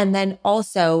 And then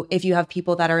also, if you have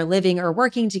people that are living or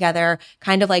working together,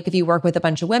 kind of like if you work with a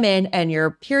bunch of women and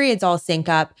your periods all sync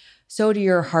up, so do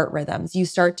your heart rhythms. You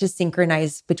start to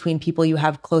synchronize between people you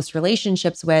have close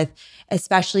relationships with,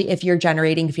 especially if you're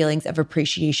generating feelings of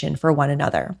appreciation for one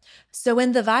another. So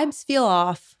when the vibes feel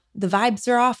off, the vibes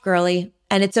are off, girly.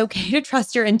 And it's okay to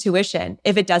trust your intuition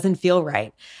if it doesn't feel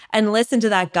right. And listen to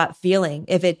that gut feeling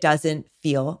if it doesn't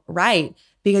feel right,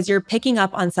 because you're picking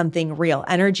up on something real.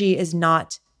 Energy is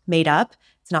not made up.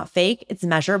 It's not fake. It's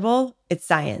measurable. It's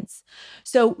science.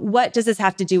 So what does this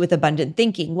have to do with abundant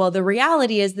thinking? Well, the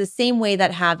reality is the same way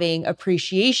that having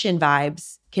appreciation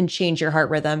vibes can change your heart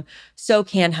rhythm, so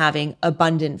can having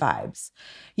abundant vibes.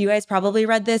 You guys probably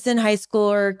read this in high school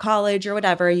or college or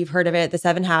whatever. You've heard of it, The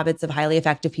 7 Habits of Highly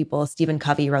Effective People. Stephen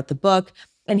Covey wrote the book,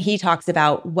 and he talks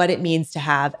about what it means to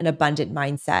have an abundant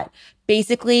mindset.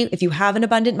 Basically, if you have an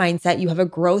abundant mindset, you have a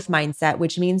growth mindset,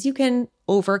 which means you can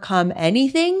overcome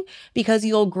anything because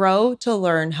you'll grow to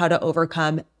learn how to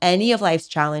overcome any of life's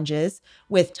challenges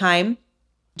with time,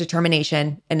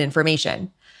 determination, and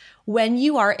information. When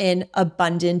you are in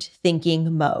abundant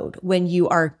thinking mode, when you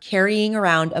are carrying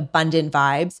around abundant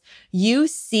vibes, you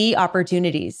see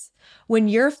opportunities. When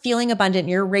you're feeling abundant,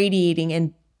 you're radiating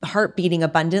and heart beating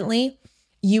abundantly,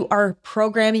 you are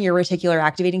programming your reticular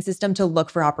activating system to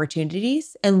look for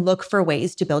opportunities and look for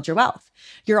ways to build your wealth.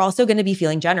 You're also going to be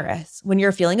feeling generous. When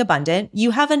you're feeling abundant,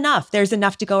 you have enough. There's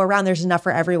enough to go around. There's enough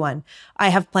for everyone. I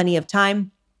have plenty of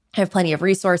time. I have plenty of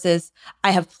resources.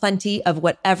 I have plenty of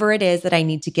whatever it is that I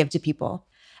need to give to people.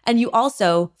 And you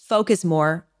also focus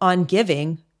more on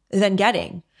giving than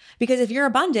getting. Because if you're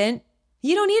abundant,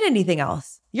 you don't need anything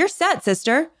else. You're set,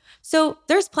 sister. So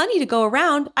there's plenty to go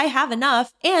around. I have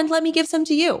enough, and let me give some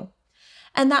to you.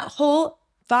 And that whole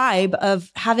vibe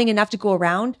of having enough to go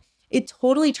around, it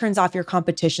totally turns off your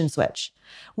competition switch.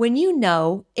 When you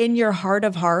know in your heart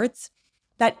of hearts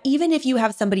that even if you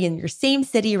have somebody in your same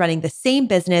city running the same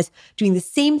business, doing the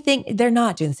same thing, they're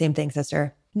not doing the same thing,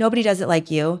 sister. Nobody does it like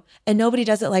you, and nobody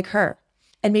does it like her.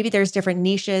 And maybe there's different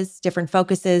niches, different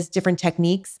focuses, different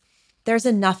techniques. There's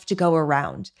enough to go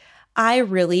around. I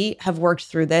really have worked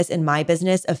through this in my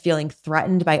business of feeling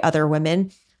threatened by other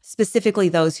women, specifically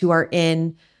those who are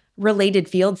in related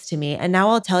fields to me. And now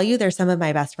I'll tell you, they're some of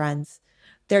my best friends.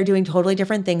 They're doing totally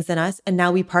different things than us. And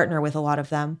now we partner with a lot of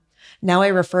them. Now I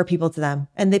refer people to them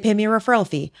and they pay me a referral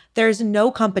fee. There's no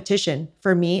competition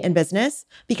for me in business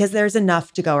because there's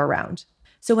enough to go around.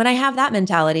 So when I have that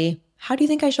mentality, how do you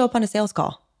think I show up on a sales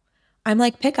call? I'm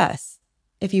like, pick us.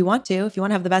 If you want to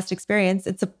have the best experience,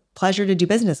 it's a pleasure to do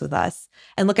business with us.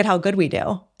 And look at how good we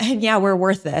do. And yeah, we're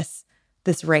worth this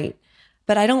rate.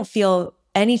 But I don't feel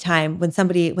anytime when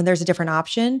there's a different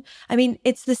option, I mean,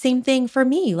 it's the same thing for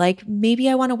me. Like maybe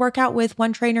I want to work out with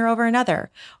one trainer over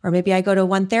another, or maybe I go to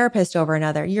one therapist over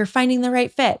another. You're finding the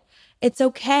right fit. It's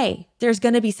okay. There's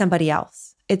going to be somebody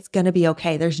else. It's going to be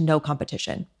okay. There's no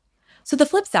competition. So the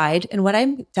flip side, and what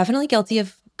I'm definitely guilty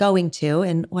of going to,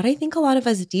 and what I think a lot of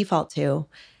us default to,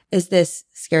 is this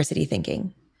scarcity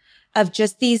thinking of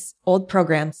just these old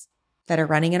programs that are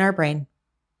running in our brain,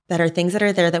 that are things that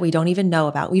are there that we don't even know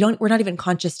about. We're not even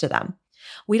conscious to them.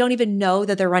 We don't even know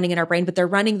that they're running in our brain, but they're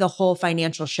running the whole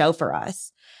financial show for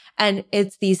us. And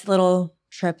it's these little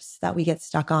trips that we get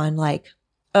stuck on, like,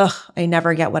 I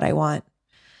never get what I want.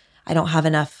 I don't have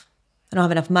enough. I don't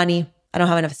have enough money. I don't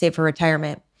have enough saved for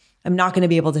retirement. I'm not going to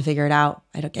be able to figure it out.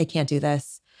 I can't do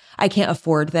this. I can't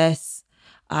afford this.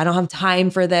 I don't have time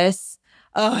for this.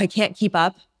 I can't keep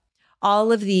up.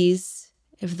 All of these,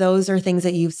 if those are things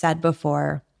that you've said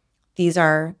before, these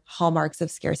are hallmarks of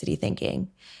scarcity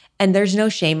thinking. And there's no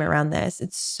shame around this.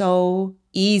 It's so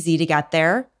easy to get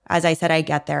there. As I said, I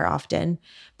get there often,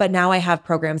 but now I have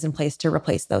programs in place to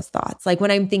replace those thoughts. Like when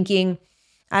I'm thinking,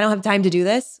 I don't have time to do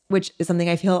this, which is something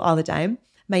I feel all the time,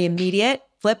 my immediate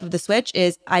flip of the switch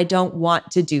is I don't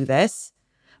want to do this,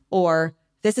 or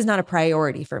this is not a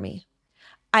priority for me.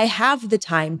 I have the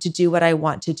time to do what I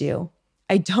want to do.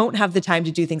 I don't have the time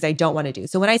to do things I don't want to do.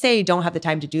 So when I say I don't have the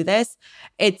time to do this,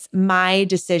 it's my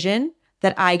decision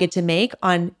that I get to make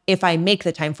on if I make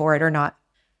the time for it or not.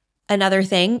 Another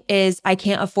thing is I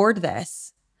can't afford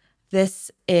this. This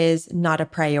is not a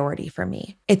priority for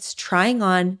me. It's trying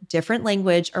on different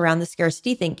language around the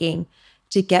scarcity thinking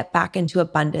to get back into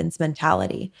abundance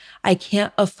mentality. I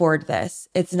can't afford this.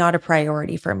 It's not a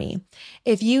priority for me.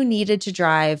 If you needed to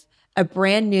drive a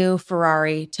brand new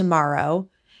Ferrari tomorrow,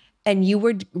 and you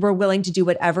were willing to do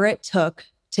whatever it took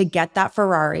to get that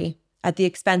Ferrari at the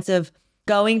expense of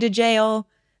going to jail,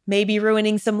 maybe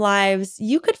ruining some lives,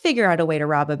 you could figure out a way to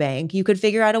rob a bank. You could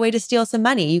figure out a way to steal some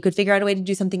money. You could figure out a way to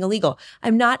do something illegal.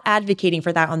 I'm not advocating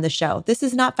for that on the show. This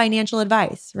is not financial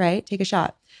advice, right? Take a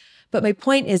shot. But my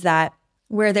point is that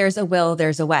where there's a will,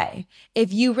 there's a way.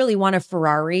 If you really want a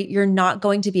Ferrari, you're not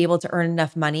going to be able to earn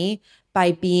enough money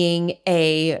by being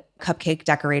a cupcake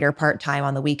decorator part-time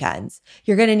on the weekends.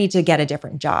 You're going to need to get a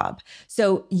different job.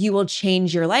 So you will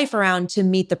change your life around to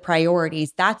meet the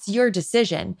priorities. That's your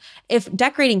decision. If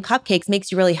decorating cupcakes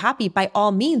makes you really happy, by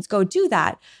all means, go do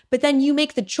that. But then you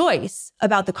make the choice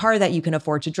about the car that you can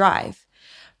afford to drive.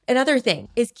 Another thing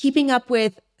is keeping up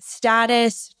with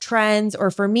status, trends,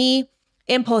 or for me,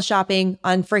 impulse shopping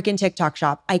on freaking TikTok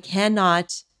Shop. I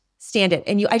cannot stand it.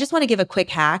 And I just want to give a quick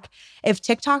hack. If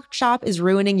TikTok Shop is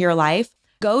ruining your life,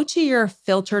 go to your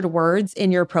filtered words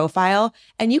in your profile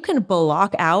and you can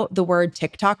block out the word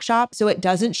TikTok Shop so it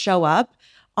doesn't show up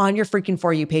on your freaking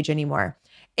For You page anymore.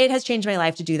 It has changed my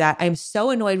life to do that. I'm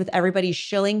so annoyed with everybody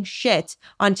shilling shit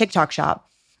on TikTok Shop.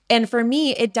 And for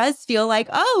me, it does feel like,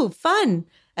 oh, fun,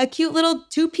 a cute little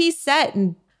 2-piece set.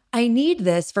 And I need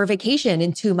this for vacation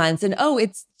in 2 months. And oh,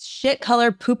 it's shit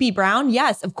color poopy brown.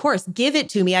 Yes, of course. Give it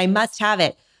to me. I must have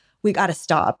it. We got to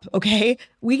stop. Okay.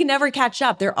 We can never catch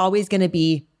up. They're always going to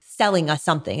be selling us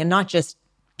something, and not just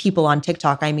people on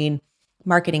TikTok. I mean,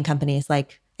 marketing companies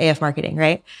like AF Marketing,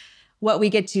 right? What we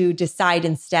get to decide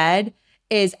instead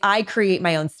is I create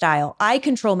my own style. I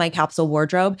control my capsule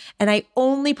wardrobe and I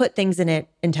only put things in it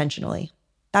intentionally.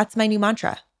 That's my new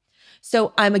mantra.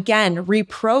 So I'm again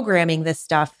reprogramming this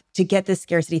stuff to get this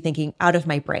scarcity thinking out of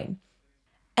my brain.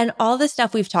 And all the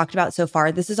stuff we've talked about so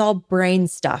far, this is all brain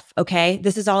stuff, okay?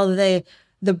 This is all the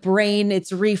brain,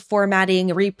 it's reformatting,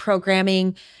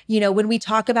 reprogramming. When we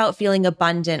talk about feeling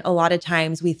abundant, a lot of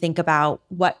times we think about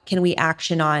what can we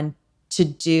action on to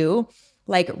do,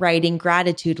 like writing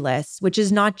gratitude lists, which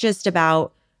is not just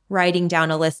about writing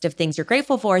down a list of things you're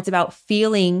grateful for. It's about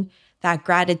feeling that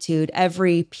gratitude,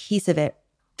 every piece of it,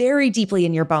 very deeply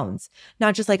in your bones.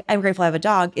 Not just like, I'm grateful I have a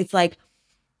dog. It's like,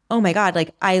 oh my God,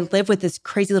 like I live with this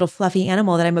crazy little fluffy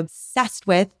animal that I'm obsessed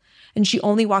with, and she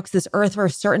only walks this earth for a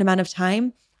certain amount of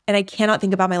time, and I cannot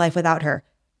think about my life without her.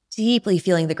 Deeply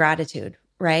feeling the gratitude,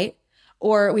 right?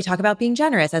 Or we talk about being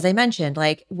generous, as I mentioned,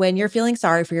 like when you're feeling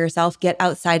sorry for yourself, get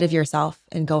outside of yourself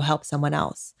and go help someone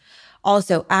else.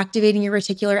 Also, activating your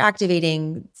reticular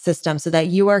activating system so that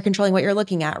you are controlling what you're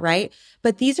looking at, right?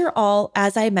 But these are all,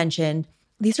 as I mentioned,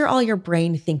 these are all your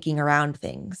brain thinking around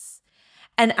things.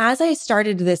 And as I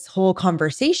started this whole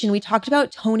conversation, we talked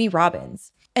about Tony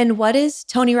Robbins. And what is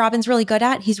Tony Robbins really good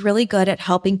at? He's really good at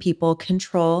helping people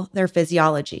control their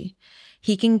physiology.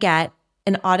 He can get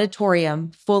an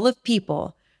auditorium full of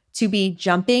people to be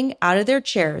jumping out of their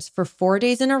chairs for 4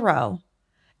 days in a row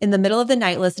in the middle of the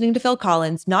night, listening to Phil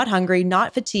Collins, not hungry,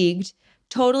 not fatigued,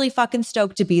 totally fucking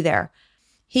stoked to be there.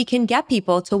 He can get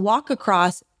people to walk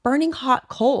across burning hot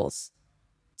coals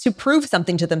to prove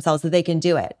something to themselves that they can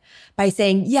do it by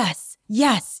saying yes,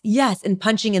 yes, yes, and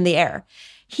punching in the air.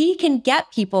 He can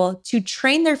get people to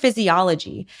train their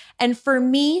physiology. And for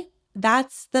me,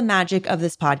 that's the magic of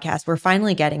this podcast. We're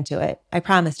finally getting to it. I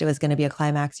promised it was going to be a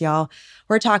climax, y'all.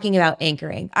 We're talking about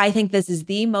anchoring. I think this is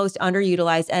the most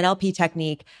underutilized NLP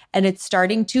technique, and it's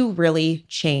starting to really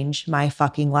change my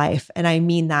fucking life. And I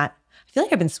mean that. I feel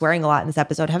like I've been swearing a lot in this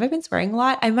episode. Have I been swearing a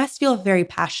lot? I must feel very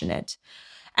passionate.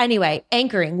 Anyway,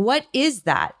 anchoring. What is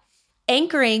that?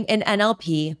 Anchoring in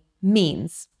NLP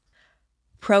means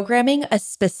programming a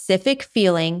specific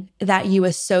feeling that you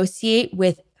associate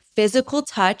with physical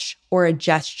touch or a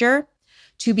gesture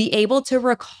to be able to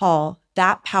recall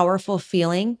that powerful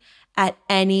feeling at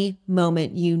any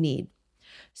moment you need.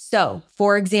 So,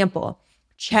 for example,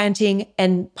 chanting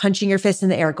and punching your fist in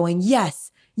the air, going,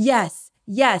 yes, yes,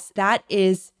 yes, that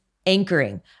is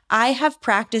anchoring. I have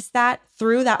practiced that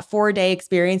through that 4-day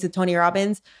experience with Tony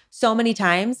Robbins so many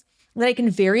times that I can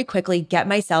very quickly get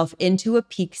myself into a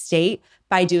peak state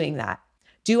by doing that.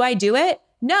 Do I do it?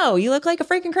 No, you look like a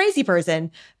freaking crazy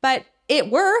person, but it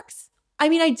works. I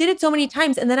mean, I did it so many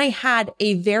times, and then I had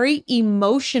a very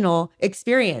emotional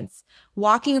experience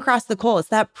walking across the coals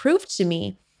that proved to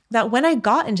me that when I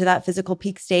got into that physical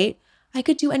peak state, I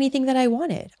could do anything that I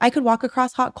wanted. I could walk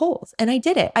across hot coals, and I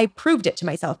did it. I proved it to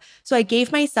myself. So I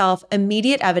gave myself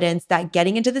immediate evidence that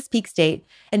getting into this peak state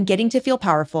and getting to feel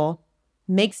powerful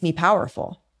makes me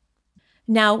powerful.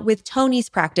 Now, with Tony's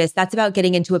practice, that's about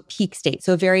getting into a peak state.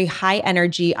 So a very high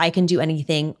energy, I can do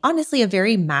anything, honestly, a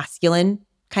very masculine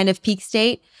kind of peak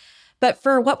state. But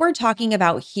for what we're talking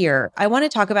about here, I want to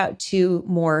talk about 2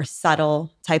 more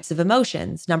subtle types of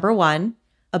emotions. Number 1,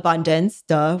 abundance.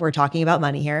 Duh, we're talking about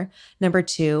money here. Number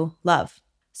 2, love.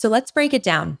 So let's break it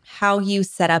down, how you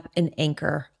set up an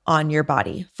anchor on your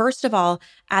body. First of all,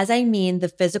 as I mean the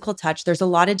physical touch, there's a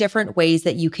lot of different ways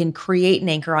that you can create an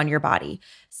anchor on your body.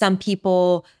 Some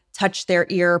people touch their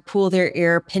ear, pull their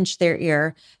ear, pinch their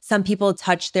ear. Some people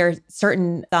touch their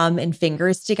certain thumb and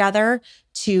fingers together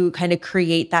to kind of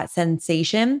create that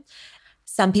sensation.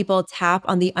 Some people tap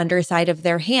on the underside of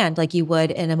their hand like you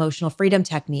would in emotional freedom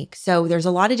technique. So there's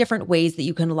a lot of different ways that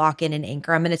you can lock in an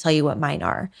anchor. I'm going to tell you what mine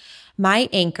are. My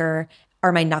anchor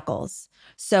are my knuckles.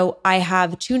 So I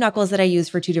have 2 knuckles that I use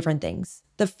for 2 different things.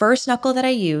 The first knuckle that I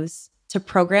use to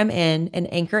program in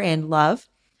and anchor in love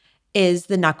is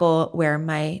the knuckle where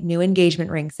my new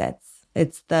engagement ring sits.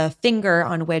 It's the finger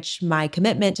on which my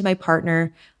commitment to my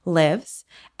partner lives.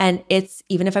 And it's,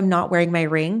 even if I'm not wearing my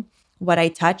ring, what I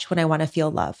touch when I want to feel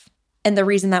love. And the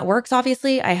reason that works,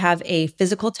 obviously, I have a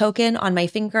physical token on my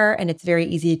finger and it's very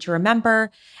easy to remember.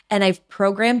 And I've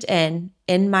programmed in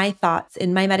my thoughts,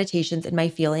 in my meditations, in my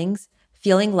feelings,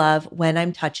 feeling love when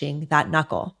I'm touching that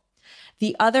knuckle.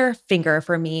 The other finger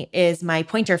for me is my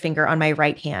pointer finger on my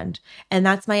right hand. And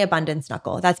that's my abundance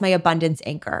knuckle. That's my abundance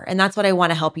anchor. And that's what I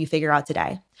want to help you figure out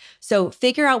today. So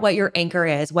figure out what your anchor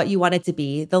is, what you want it to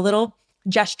be, the little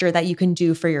gesture that you can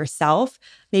do for yourself.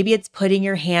 Maybe it's putting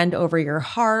your hand over your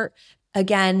heart.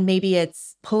 Again, maybe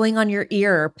it's pulling on your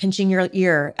ear, pinching your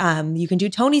ear. You can do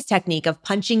Tony's technique of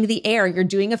punching the air. You're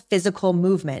doing a physical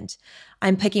movement.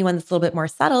 I'm picking one that's a little bit more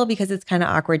subtle because it's kind of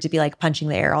awkward to be like punching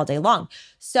the air all day long.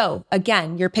 So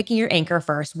again, you're picking your anchor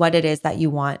first, what it is that you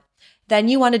want. Then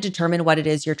you want to determine what it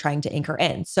is you're trying to anchor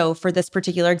in. So for this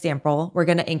particular example, we're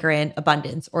going to anchor in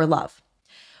abundance or love.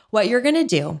 What you're going to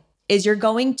do is you're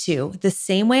going to, the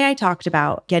same way I talked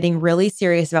about getting really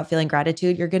serious about feeling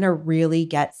gratitude, you're going to really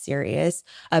get serious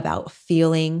about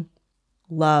feeling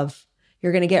love.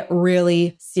 You're going to get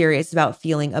really serious about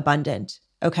feeling abundant.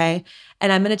 Okay.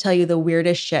 And I'm going to tell you the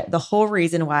weirdest shit. The whole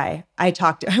reason why I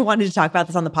wanted to talk about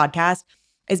this on the podcast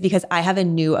is because I have a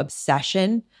new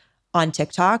obsession on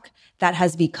TikTok that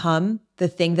has become the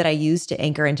thing that I use to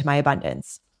anchor into my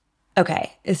abundance.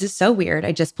 Okay. This is so weird.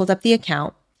 I just pulled up the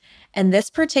account. And this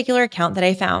particular account that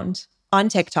I found on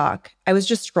TikTok, I was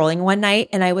just scrolling one night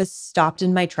and I was stopped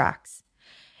in my tracks.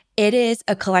 It is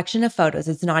a collection of photos.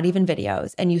 It's not even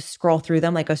videos. And you scroll through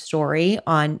them like a story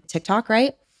on TikTok,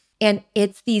 right? And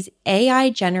it's these AI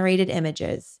generated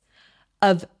images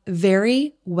of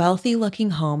very wealthy looking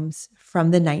homes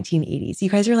from the 1980s. You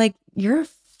guys are like, you're a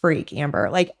freak, Amber.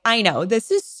 Like, I know this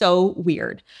is so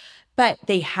weird, but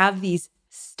they have these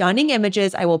stunning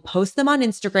images. I will post them on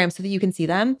Instagram so that you can see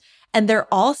them. And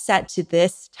they're all set to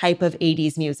this type of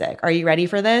 80s music. Are you ready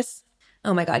for this?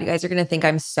 Oh my God, you guys are going to think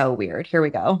I'm so weird. Here we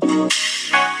go.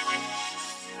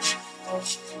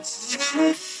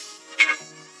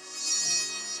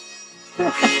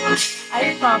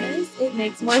 I promise it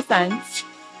makes more sense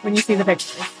when you see the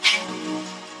pictures.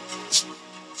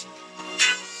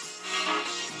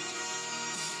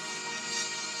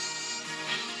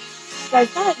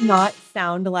 Does that not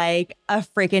sound like a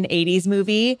freaking 80s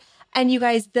movie? And you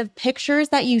guys, the pictures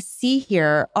that you see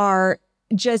here are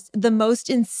just the most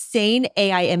insane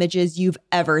AI images you've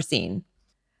ever seen.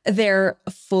 They're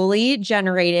fully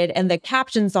generated and the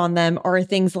captions on them are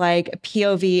things like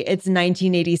POV, it's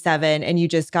 1987 and you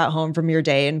just got home from your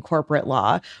day in corporate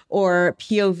law, or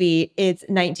POV, it's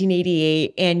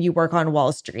 1988 and you work on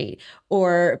Wall Street,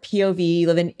 or POV, you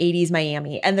live in 80s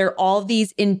Miami. And they're all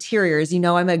these interiors. You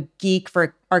know, I'm a geek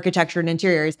for architecture and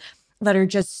interiors that are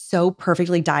just so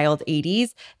perfectly dialed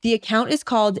 80s. The account is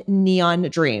called Neon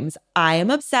Dreams. I am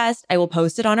obsessed. I will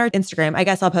post it on our Instagram. I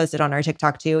guess I'll post it on our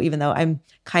TikTok too, even though I'm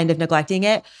kind of neglecting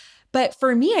it. But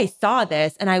for me, I saw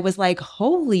this and I was like,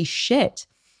 holy shit.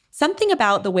 Something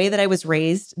about the way that I was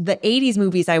raised, the 80s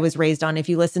movies I was raised on, if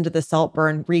you listen to the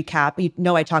Saltburn recap, you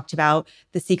know I talked about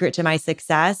The Secret to My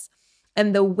Success.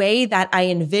 And the way that I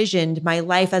envisioned my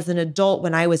life as an adult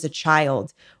when I was a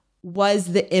child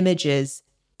was the images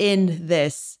in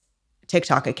this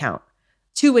TikTok account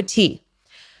to a T.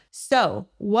 So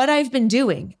what I've been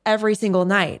doing every single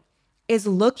night is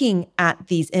looking at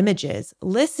these images,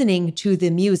 listening to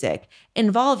the music,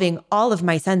 involving all of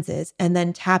my senses, and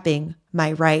then tapping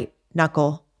my right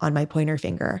knuckle on my pointer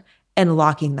finger and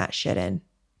locking that shit in.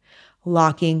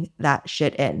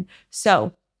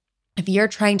 So if you're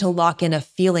trying to lock in a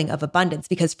feeling of abundance,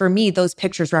 because for me, those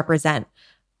pictures represent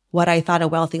what I thought a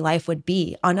wealthy life would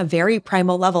be on a very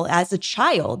primal level. As a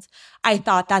child, I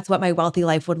thought that's what my wealthy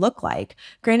life would look like.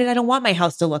 Granted, I don't want my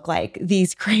house to look like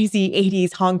these crazy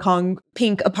 80s Hong Kong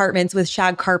pink apartments with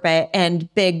shag carpet and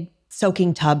big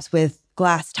soaking tubs with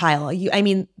glass tile. I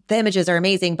mean, the images are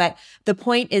amazing, but the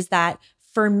point is that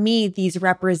for me, these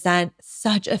represent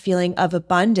such a feeling of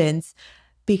abundance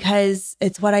because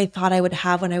it's what I thought I would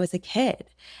have when I was a kid.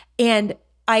 And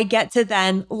I get to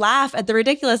then laugh at the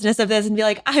ridiculousness of this and be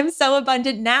like, I'm so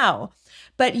abundant now.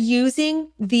 But using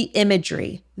the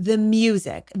imagery, the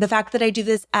music, the fact that I do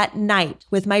this at night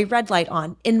with my red light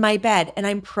on in my bed, and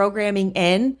I'm programming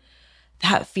in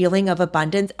that feeling of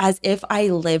abundance as if I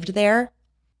lived there.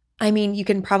 I mean, you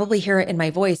can probably hear it in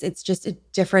my voice. It's just a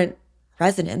different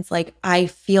resonance. Like I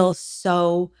feel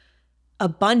so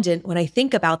abundant when I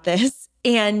think about this,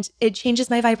 and it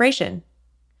changes my vibration.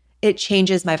 It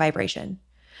changes my vibration.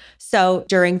 So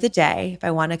during the day, if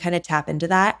I want to kind of tap into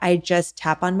that, I just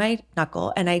tap on my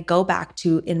knuckle and I go back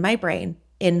to in my brain,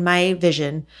 in my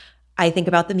vision, I think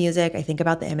about the music, I think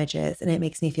about the images, and it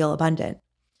makes me feel abundant.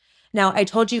 Now, I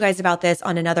told you guys about this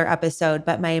on another episode,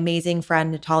 but my amazing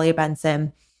friend, Natalia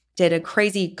Benson, did a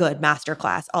crazy good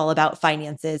masterclass all about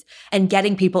finances and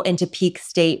getting people into peak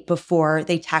state before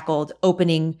they tackled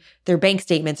opening their bank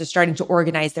statements or starting to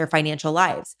organize their financial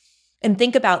lives. And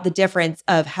think about the difference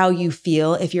of how you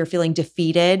feel if you're feeling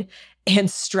defeated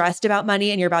and stressed about money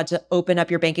and you're about to open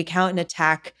up your bank account and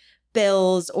attack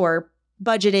bills or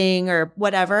budgeting or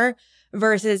whatever,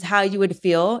 versus how you would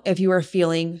feel if you were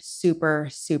feeling super,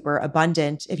 super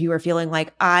abundant. If you were feeling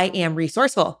like, I am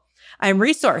resourceful. I'm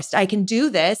resourced. I can do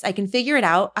this. I can figure it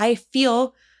out. I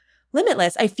feel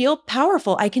limitless. I feel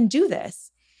powerful. I can do this.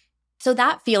 So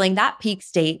that feeling, that peak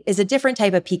state is a different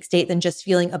type of peak state than just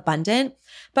feeling abundant.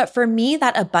 But for me,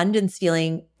 that abundance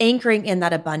feeling, anchoring in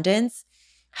that abundance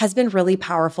has been really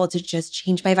powerful to just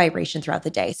change my vibration throughout the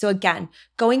day. So again,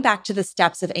 going back to the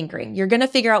steps of anchoring, you're going to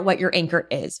figure out what your anchor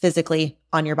is physically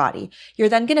on your body. You're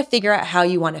then going to figure out how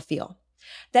you want to feel.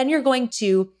 Then you're going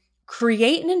to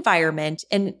create an environment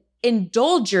and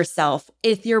indulge yourself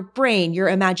with your brain, your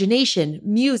imagination,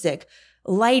 music,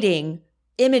 lighting,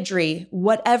 imagery,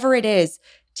 whatever it is,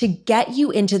 to get you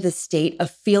into the state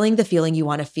of feeling the feeling you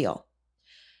want to feel.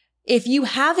 If you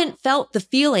haven't felt the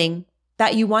feeling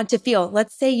that you want to feel,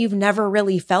 let's say you've never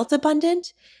really felt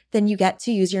abundant, then you get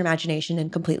to use your imagination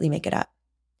and completely make it up.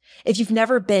 If you've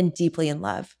never been deeply in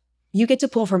love, you get to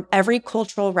pull from every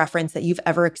cultural reference that you've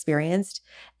ever experienced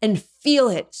and feel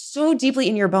it so deeply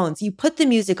in your bones. You put the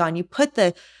music on, you put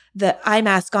the eye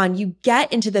mask on, you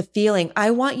get into the feeling.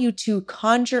 I want you to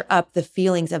conjure up the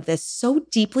feelings of this so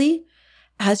deeply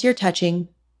as you're touching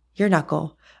your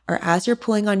knuckle or as you're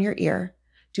pulling on your ear,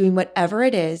 doing whatever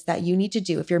it is that you need to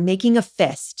do. If you're making a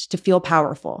fist to feel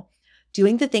powerful,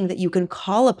 doing the thing that you can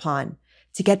call upon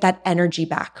to get that energy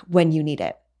back when you need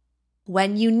it.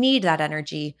 When you need that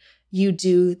energy, you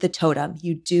do the totem,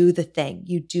 you do the thing,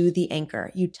 you do the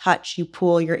anchor, you touch, you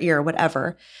pull your ear,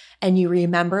 whatever, and you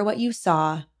remember what you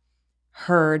saw,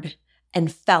 heard,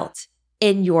 and felt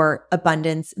in your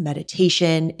abundance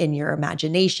meditation, in your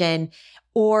imagination,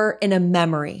 or in a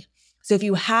memory. So if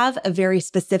you have a very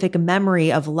specific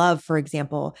memory of love, for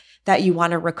example, that you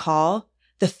want to recall,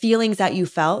 the feelings that you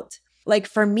felt, like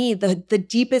for me, the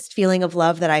deepest feeling of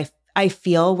love that I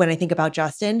feel when I think about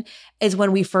Justin is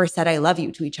when we first said I love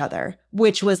you to each other,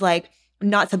 which was like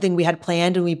not something we had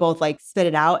planned and we both like spit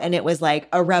it out. And it was like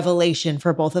a revelation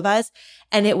for both of us.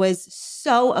 And it was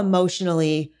so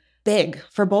emotionally big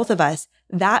for both of us.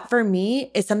 That for me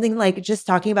is something like just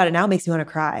talking about it now makes me want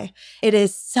to cry. It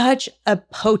is such a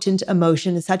potent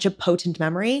emotion, such a potent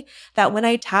memory that when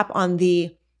I tap on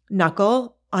the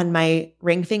knuckle on my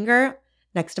ring finger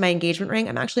next to my engagement ring,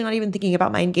 I'm actually not even thinking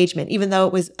about my engagement, even though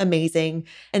it was amazing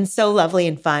and so lovely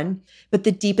and fun. But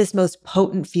the deepest, most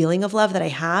potent feeling of love that I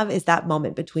have is that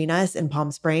moment between us in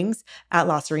Palm Springs at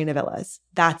La Serena Villas.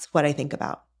 That's what I think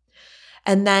about.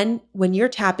 And then when you're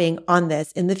tapping on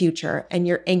this in the future and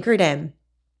you're anchored in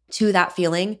to that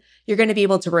feeling, you're going to be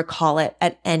able to recall it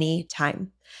at any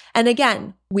time. And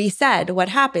again, we said what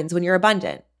happens when you're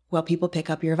abundant? Well, people pick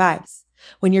up your vibes.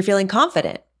 When you're feeling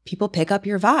confident, people pick up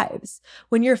your vibes.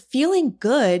 When you're feeling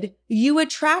good, you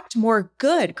attract more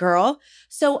good, girl.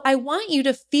 So I want you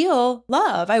to feel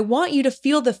love. I want you to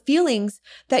feel the feelings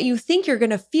that you think you're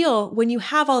going to feel when you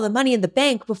have all the money in the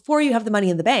bank before you have the money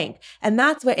in the bank. And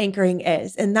that's what anchoring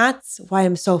is. And that's why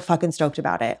I'm so fucking stoked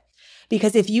about it.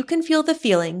 Because if you can feel the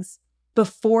feelings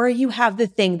before you have the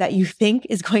thing that you think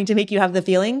is going to make you have the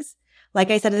feelings,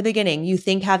 like I said at the beginning, you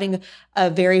think having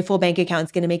a very full bank account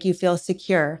is going to make you feel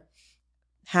secure,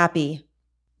 happy,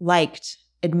 liked,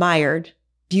 admired,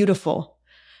 beautiful.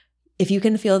 If you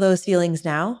can feel those feelings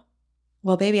now,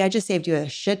 well, baby, I just saved you a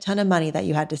shit ton of money that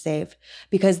you had to save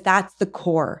because that's the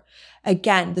core.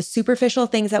 Again, the superficial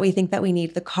things that we think that we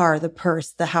need, the car, the purse,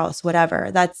 the house,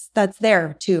 whatever, that's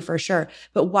there too, for sure.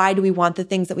 But why do we want the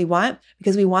things that we want?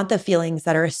 Because we want the feelings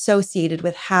that are associated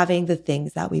with having the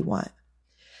things that we want.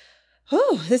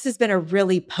 Oh, this has been a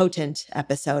really potent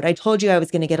episode. I told you I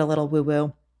was going to get a little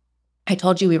woo-woo. I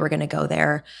told you we were going to go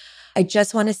there. I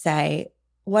just want to say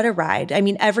what a ride. I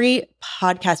mean, every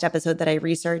podcast episode that I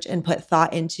research and put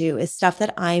thought into is stuff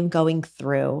that I'm going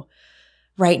through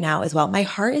right now as well. My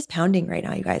heart is pounding right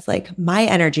now, you guys. Like my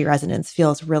energy resonance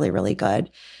feels really, really good.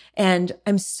 And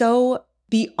I'm so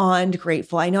beyond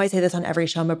grateful. I know I say this on every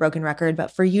show, I'm a broken record,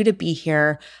 but for you to be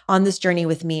here on this journey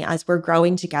with me as we're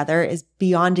growing together is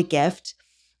beyond a gift.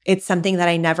 It's something that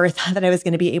I never thought that I was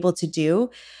going to be able to do.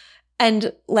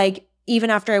 And like, even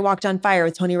after I walked on fire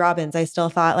with Tony Robbins, I still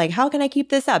thought like, how can I keep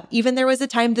this up? Even there was a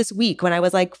time this week when I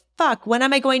was like, fuck, when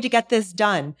am I going to get this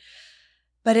done?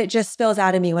 But it just spills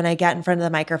out of me when I get in front of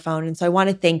the microphone. And so I want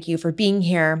to thank you for being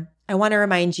here. I want to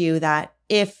remind you that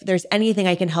if there's anything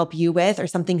I can help you with or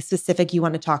something specific you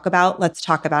want to talk about, let's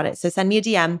talk about it. So send me a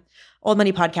DM, Old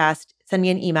Money Podcast, send me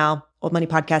an email,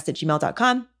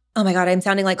 oldmoneypodcast@gmail.com. Oh my God, I'm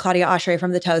sounding like Claudia Oshry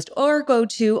from The Toast. Or go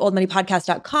to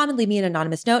oldmoneypodcast.com and leave me an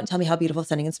anonymous note and tell me how beautiful,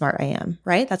 stunning, and smart I am,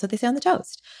 right? That's what they say on The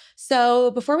Toast.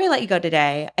 So before we let you go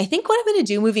today, I think what I'm going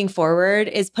to do moving forward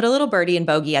is put a little birdie and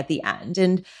bogey at the end.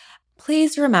 And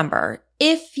please remember,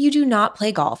 if you do not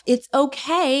play golf, it's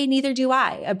okay. Neither do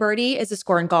I. A birdie is a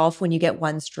score in golf when you get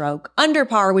one stroke under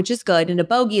par, which is good, and a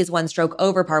bogey is one stroke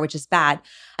over par, which is bad.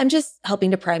 I'm just helping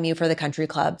to prime you for the country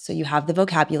club so you have the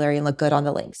vocabulary and look good on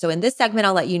the link. So in this segment,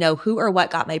 I'll let you know who or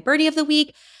what got my birdie of the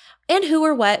week and who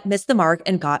or what missed the mark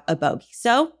and got a bogey.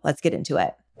 So let's get into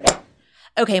it.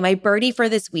 Okay, my birdie for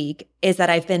this week is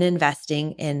that I've been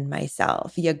investing in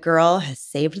myself. Your girl has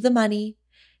saved the money.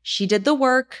 She did the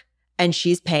work. And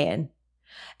she's paying.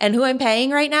 And who I'm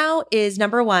paying right now is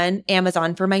number one,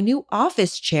 Amazon for my new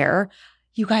office chair.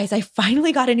 You guys, I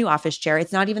finally got a new office chair.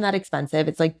 It's not even that expensive.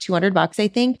 It's like $200, I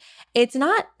think. It's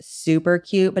not super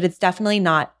cute, but it's definitely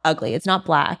not ugly. It's not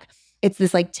black. It's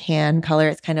this like tan color.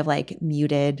 It's kind of like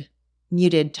muted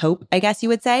taupe, I guess you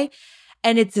would say.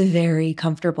 And it's very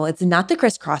comfortable. It's not the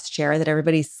crisscross chair that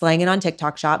everybody's slanging on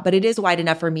TikTok Shop, but it is wide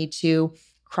enough for me to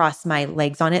cross my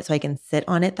legs on it so I can sit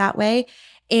on it that way.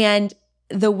 And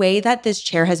the way that this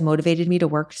chair has motivated me to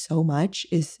work so much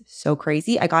is so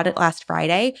crazy. I got it last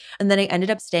Friday, and then I ended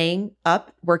up staying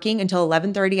up working until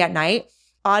 11:30 at night,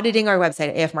 auditing our website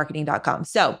at afmarketing.com.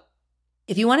 So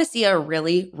if you want to see a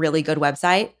really, really good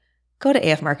website, go to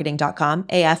afmarketing.com,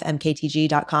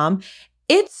 afmktg.com.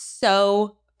 It's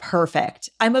so perfect.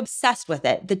 I'm obsessed with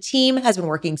it. The team has been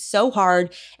working so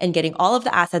hard and getting all of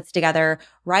the assets together,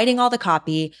 writing all the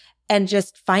copy, and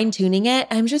just fine-tuning it.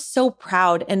 I'm just so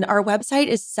proud. And our website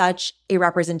is such a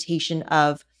representation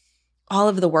of all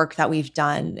of the work that we've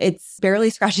done. It's barely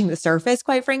scratching the surface,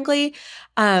 quite frankly.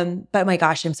 But my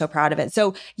gosh, I'm so proud of it.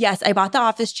 So yes, I bought the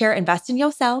office chair, invest in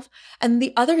yourself. And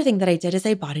the other thing that I did is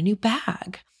I bought a new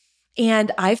bag.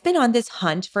 And I've been on this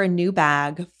hunt for a new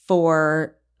bag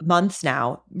for months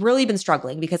now, really been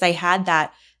struggling because I had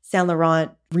that Saint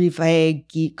Laurent Rive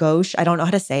Gauche. I don't know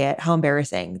how to say it. How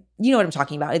embarrassing. You know what I'm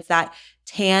talking about. It's that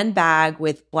tan bag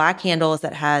with black handles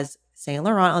that has Saint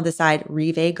Laurent on the side,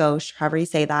 Rive Gauche, however you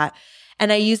say that.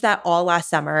 And I used that all last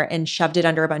summer and shoved it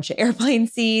under a bunch of airplane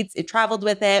seats. It traveled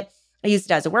with it. I used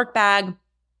it as a work bag.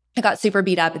 I got super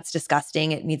beat up. It's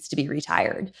disgusting. It needs to be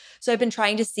retired. So I've been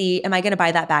trying to see, am I going to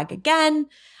buy that bag again?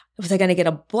 Was I going to get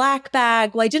a black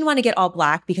bag? Well, I didn't want to get all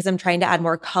black because I'm trying to add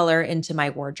more color into my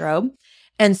wardrobe.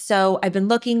 And so I've been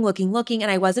looking,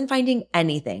 and I wasn't finding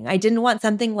anything. I didn't want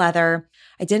something leather.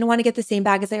 I didn't want to get the same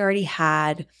bag as I already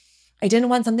had. I didn't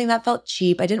want something that felt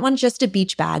cheap. I didn't want just a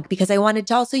beach bag because I wanted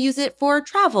to also use it for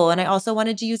travel. And I also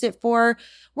wanted to use it for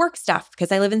work stuff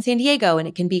because I live in San Diego and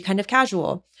it can be kind of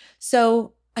casual.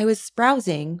 So I was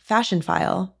browsing Fashion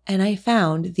File and I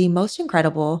found the most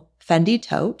incredible Fendi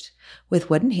tote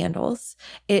with wooden handles.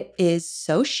 It is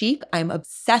so chic. I'm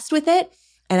obsessed with it.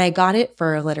 And I got it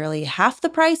for literally half the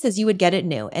price as you would get it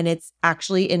new. And it's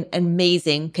actually in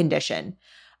amazing condition.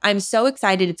 I'm so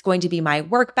excited. It's going to be my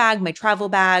work bag, my travel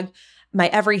bag, my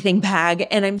everything bag.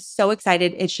 And I'm so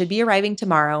excited. It should be arriving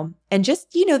tomorrow. And just,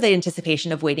 the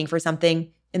anticipation of waiting for something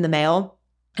in the mail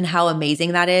and how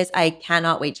amazing that is. I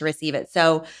cannot wait to receive it.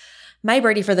 So my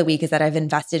birdie for the week is that I've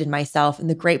invested in myself. And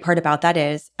the great part about that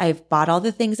is I've bought all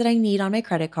the things that I need on my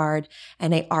credit card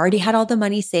and I already had all the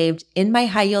money saved in my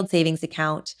high yield savings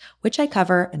account, which I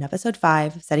cover in episode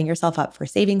 5, setting yourself up for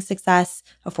saving success,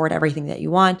 afford everything that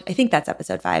you want. I think that's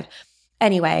episode 5.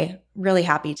 Anyway, really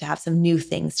happy to have some new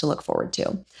things to look forward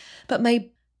to. But my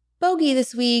bogey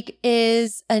this week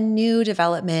is a new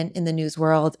development in the news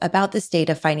world about the state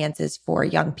of finances for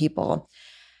young people.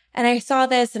 And I saw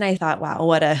this and I thought, wow,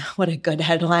 what a good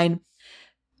headline.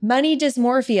 Money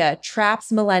dysmorphia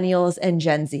traps millennials and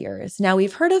Gen Zers. Now,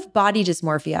 we've heard of body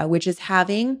dysmorphia, which is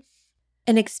having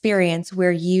an experience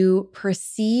where you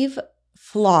perceive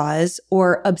flaws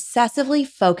or obsessively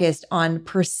focused on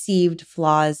perceived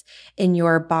flaws in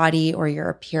your body or your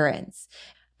appearance.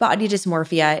 Body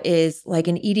dysmorphia is like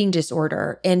an eating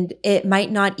disorder, and it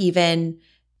might not even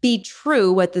be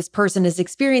true what this person is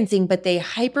experiencing, but they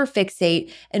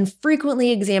hyperfixate and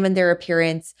frequently examine their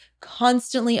appearance,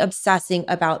 constantly obsessing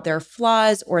about their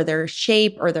flaws or their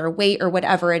shape or their weight or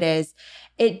whatever it is.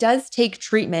 It does take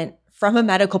treatment from a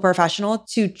medical professional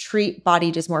to treat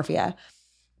body dysmorphia.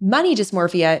 Money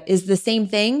dysmorphia is the same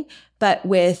thing, but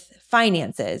with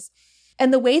finances.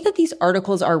 And the way that these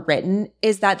articles are written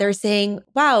is that they're saying,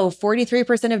 wow,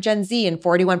 43% of Gen Z and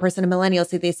 41% of millennials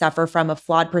say they suffer from a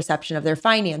flawed perception of their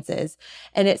finances.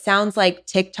 And it sounds like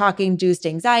TikTok-induced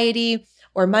anxiety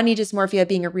or money dysmorphia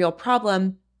being a real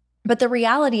problem. But the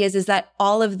reality is that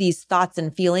all of these thoughts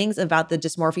and feelings about the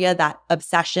dysmorphia, that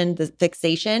obsession, the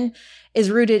fixation, is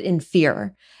rooted in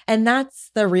fear. And that's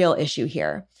the real issue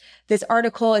here. This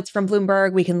article, it's from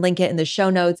Bloomberg. We can link it in the show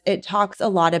notes. It talks a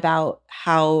lot about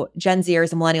how Gen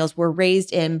Zers and millennials were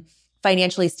raised in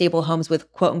financially stable homes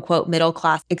with quote unquote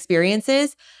middle-class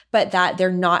experiences, but that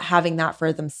they're not having that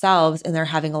for themselves and they're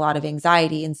having a lot of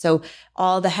anxiety. And so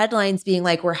all the headlines being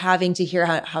like, we're having to hear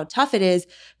how tough it is.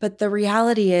 But the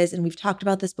reality is, and we've talked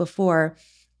about this before,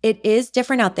 it is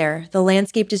different out there. The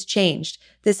landscape has changed.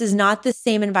 This is not the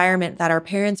same environment that our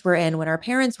parents were in when our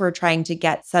parents were trying to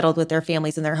get settled with their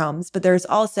families and their homes. But there's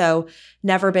also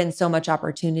never been so much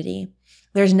opportunity.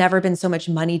 There's never been so much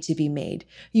money to be made.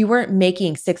 You weren't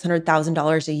making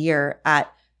 $600,000 a year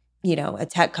at, a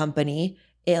tech company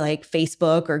like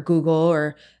Facebook or Google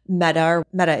or Meta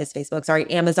is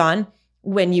Facebook, Amazon,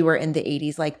 when you were in the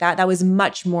 80s like that. That was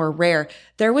much more rare.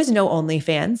 There was no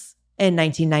OnlyFans in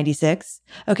 1996.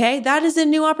 Okay. That is a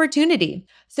new opportunity.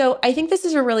 So I think this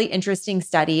is a really interesting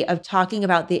study of talking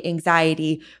about the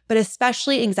anxiety, but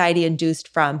especially anxiety induced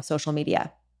from social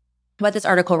media. What this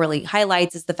article really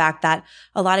highlights is the fact that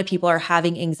a lot of people are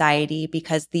having anxiety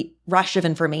because the rush of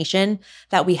information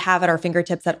that we have at our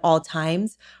fingertips at all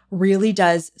times really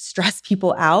does stress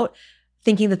people out,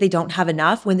 thinking that they don't have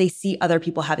enough when they see other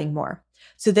people having more.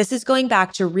 So this is going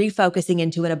back to refocusing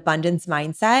into an abundance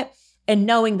mindset and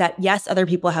knowing that, yes, other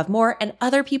people have more and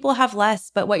other people have less,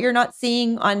 but what you're not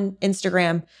seeing on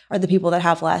Instagram are the people that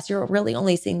have less. You're really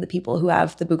only seeing the people who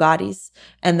have the Bugattis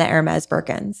and the Hermes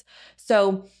Birkins.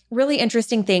 So really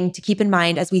interesting thing to keep in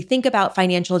mind as we think about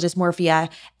financial dysmorphia.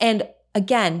 And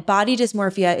again, body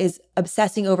dysmorphia is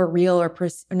obsessing over real or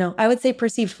I would say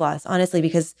perceived flaws, honestly,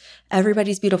 because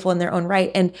everybody's beautiful in their own right.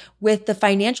 And with the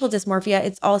financial dysmorphia,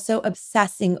 it's also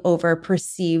obsessing over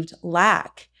perceived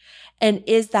lack. And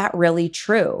is that really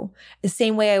true? The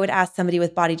same way I would ask somebody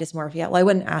with body dysmorphia. Well, I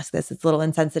wouldn't ask this, it's a little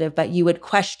insensitive, but you would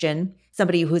question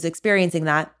somebody who's experiencing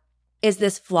that. Is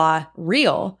this flaw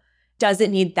real? Does it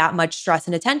need that much stress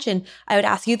and attention? I would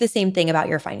ask you the same thing about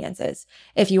your finances.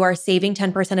 If you are saving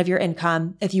 10% of your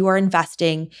income, if you are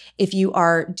investing, if you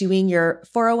are doing your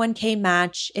 401k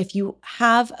match, if you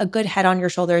have a good head on your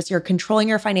shoulders, you're controlling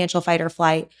your financial fight or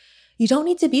flight, you don't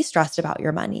need to be stressed about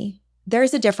your money.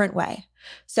 There's a different way.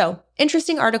 So,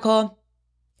 interesting article.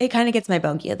 It kind of gets my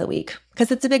bogey of the week because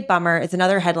it's a big bummer. It's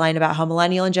another headline about how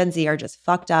millennial and Gen Z are just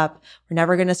fucked up. We're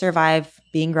never going to survive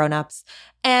being grown-ups.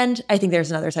 And I think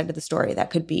there's another side to the story that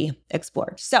could be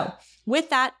explored. So with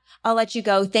that, I'll let you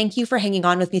go. Thank you for hanging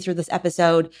on with me through this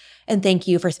episode. And thank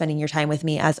you for spending your time with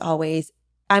me as always.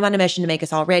 I'm on a mission to make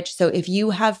us all rich. So if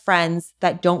you have friends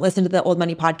that don't listen to the Old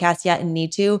Money podcast yet and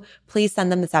need to, please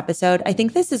send them this episode. I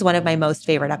think this is one of my most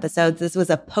favorite episodes. This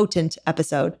was a potent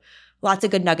episode. Lots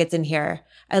of good nuggets in here.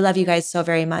 I love you guys so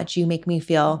very much. You make me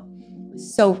feel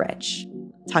so rich.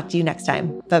 Talk to you next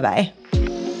time. Bye-bye.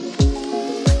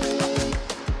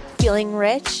 Feeling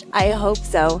rich? I hope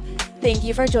so. Thank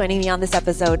you for joining me on this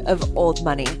episode of Old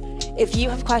Money. If you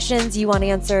have questions you want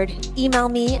answered, email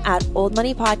me at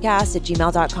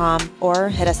oldmoneypodcast@gmail.com or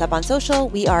hit us up on social.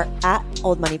 We are at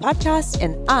Old Money Podcast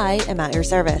and I am at your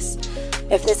service.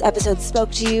 If this episode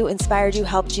spoke to you, inspired you,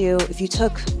 helped you, if you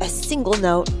took a single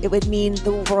note, it would mean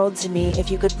the world to me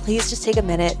if you could please just take a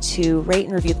minute to rate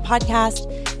and review the podcast.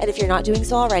 And if you're not doing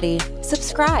so already,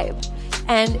 subscribe.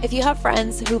 And if you have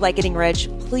friends who like getting rich,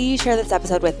 please share this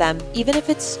episode with them, even if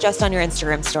it's just on your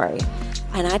Instagram story.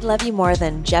 And I'd love you more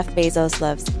than Jeff Bezos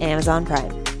loves Amazon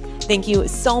Prime. Thank you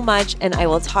so much, and I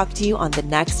will talk to you on the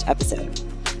next episode.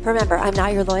 Remember, I'm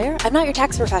not your lawyer, I'm not your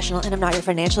tax professional, and I'm not your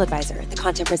financial advisor. The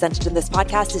content presented in this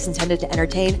podcast is intended to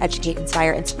entertain, educate,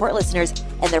 inspire, and support listeners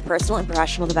in their personal and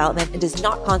professional development and does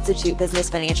not constitute business,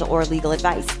 financial, or legal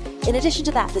advice. In addition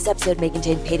to that, this episode may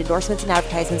contain paid endorsements and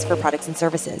advertisements for products and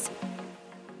services.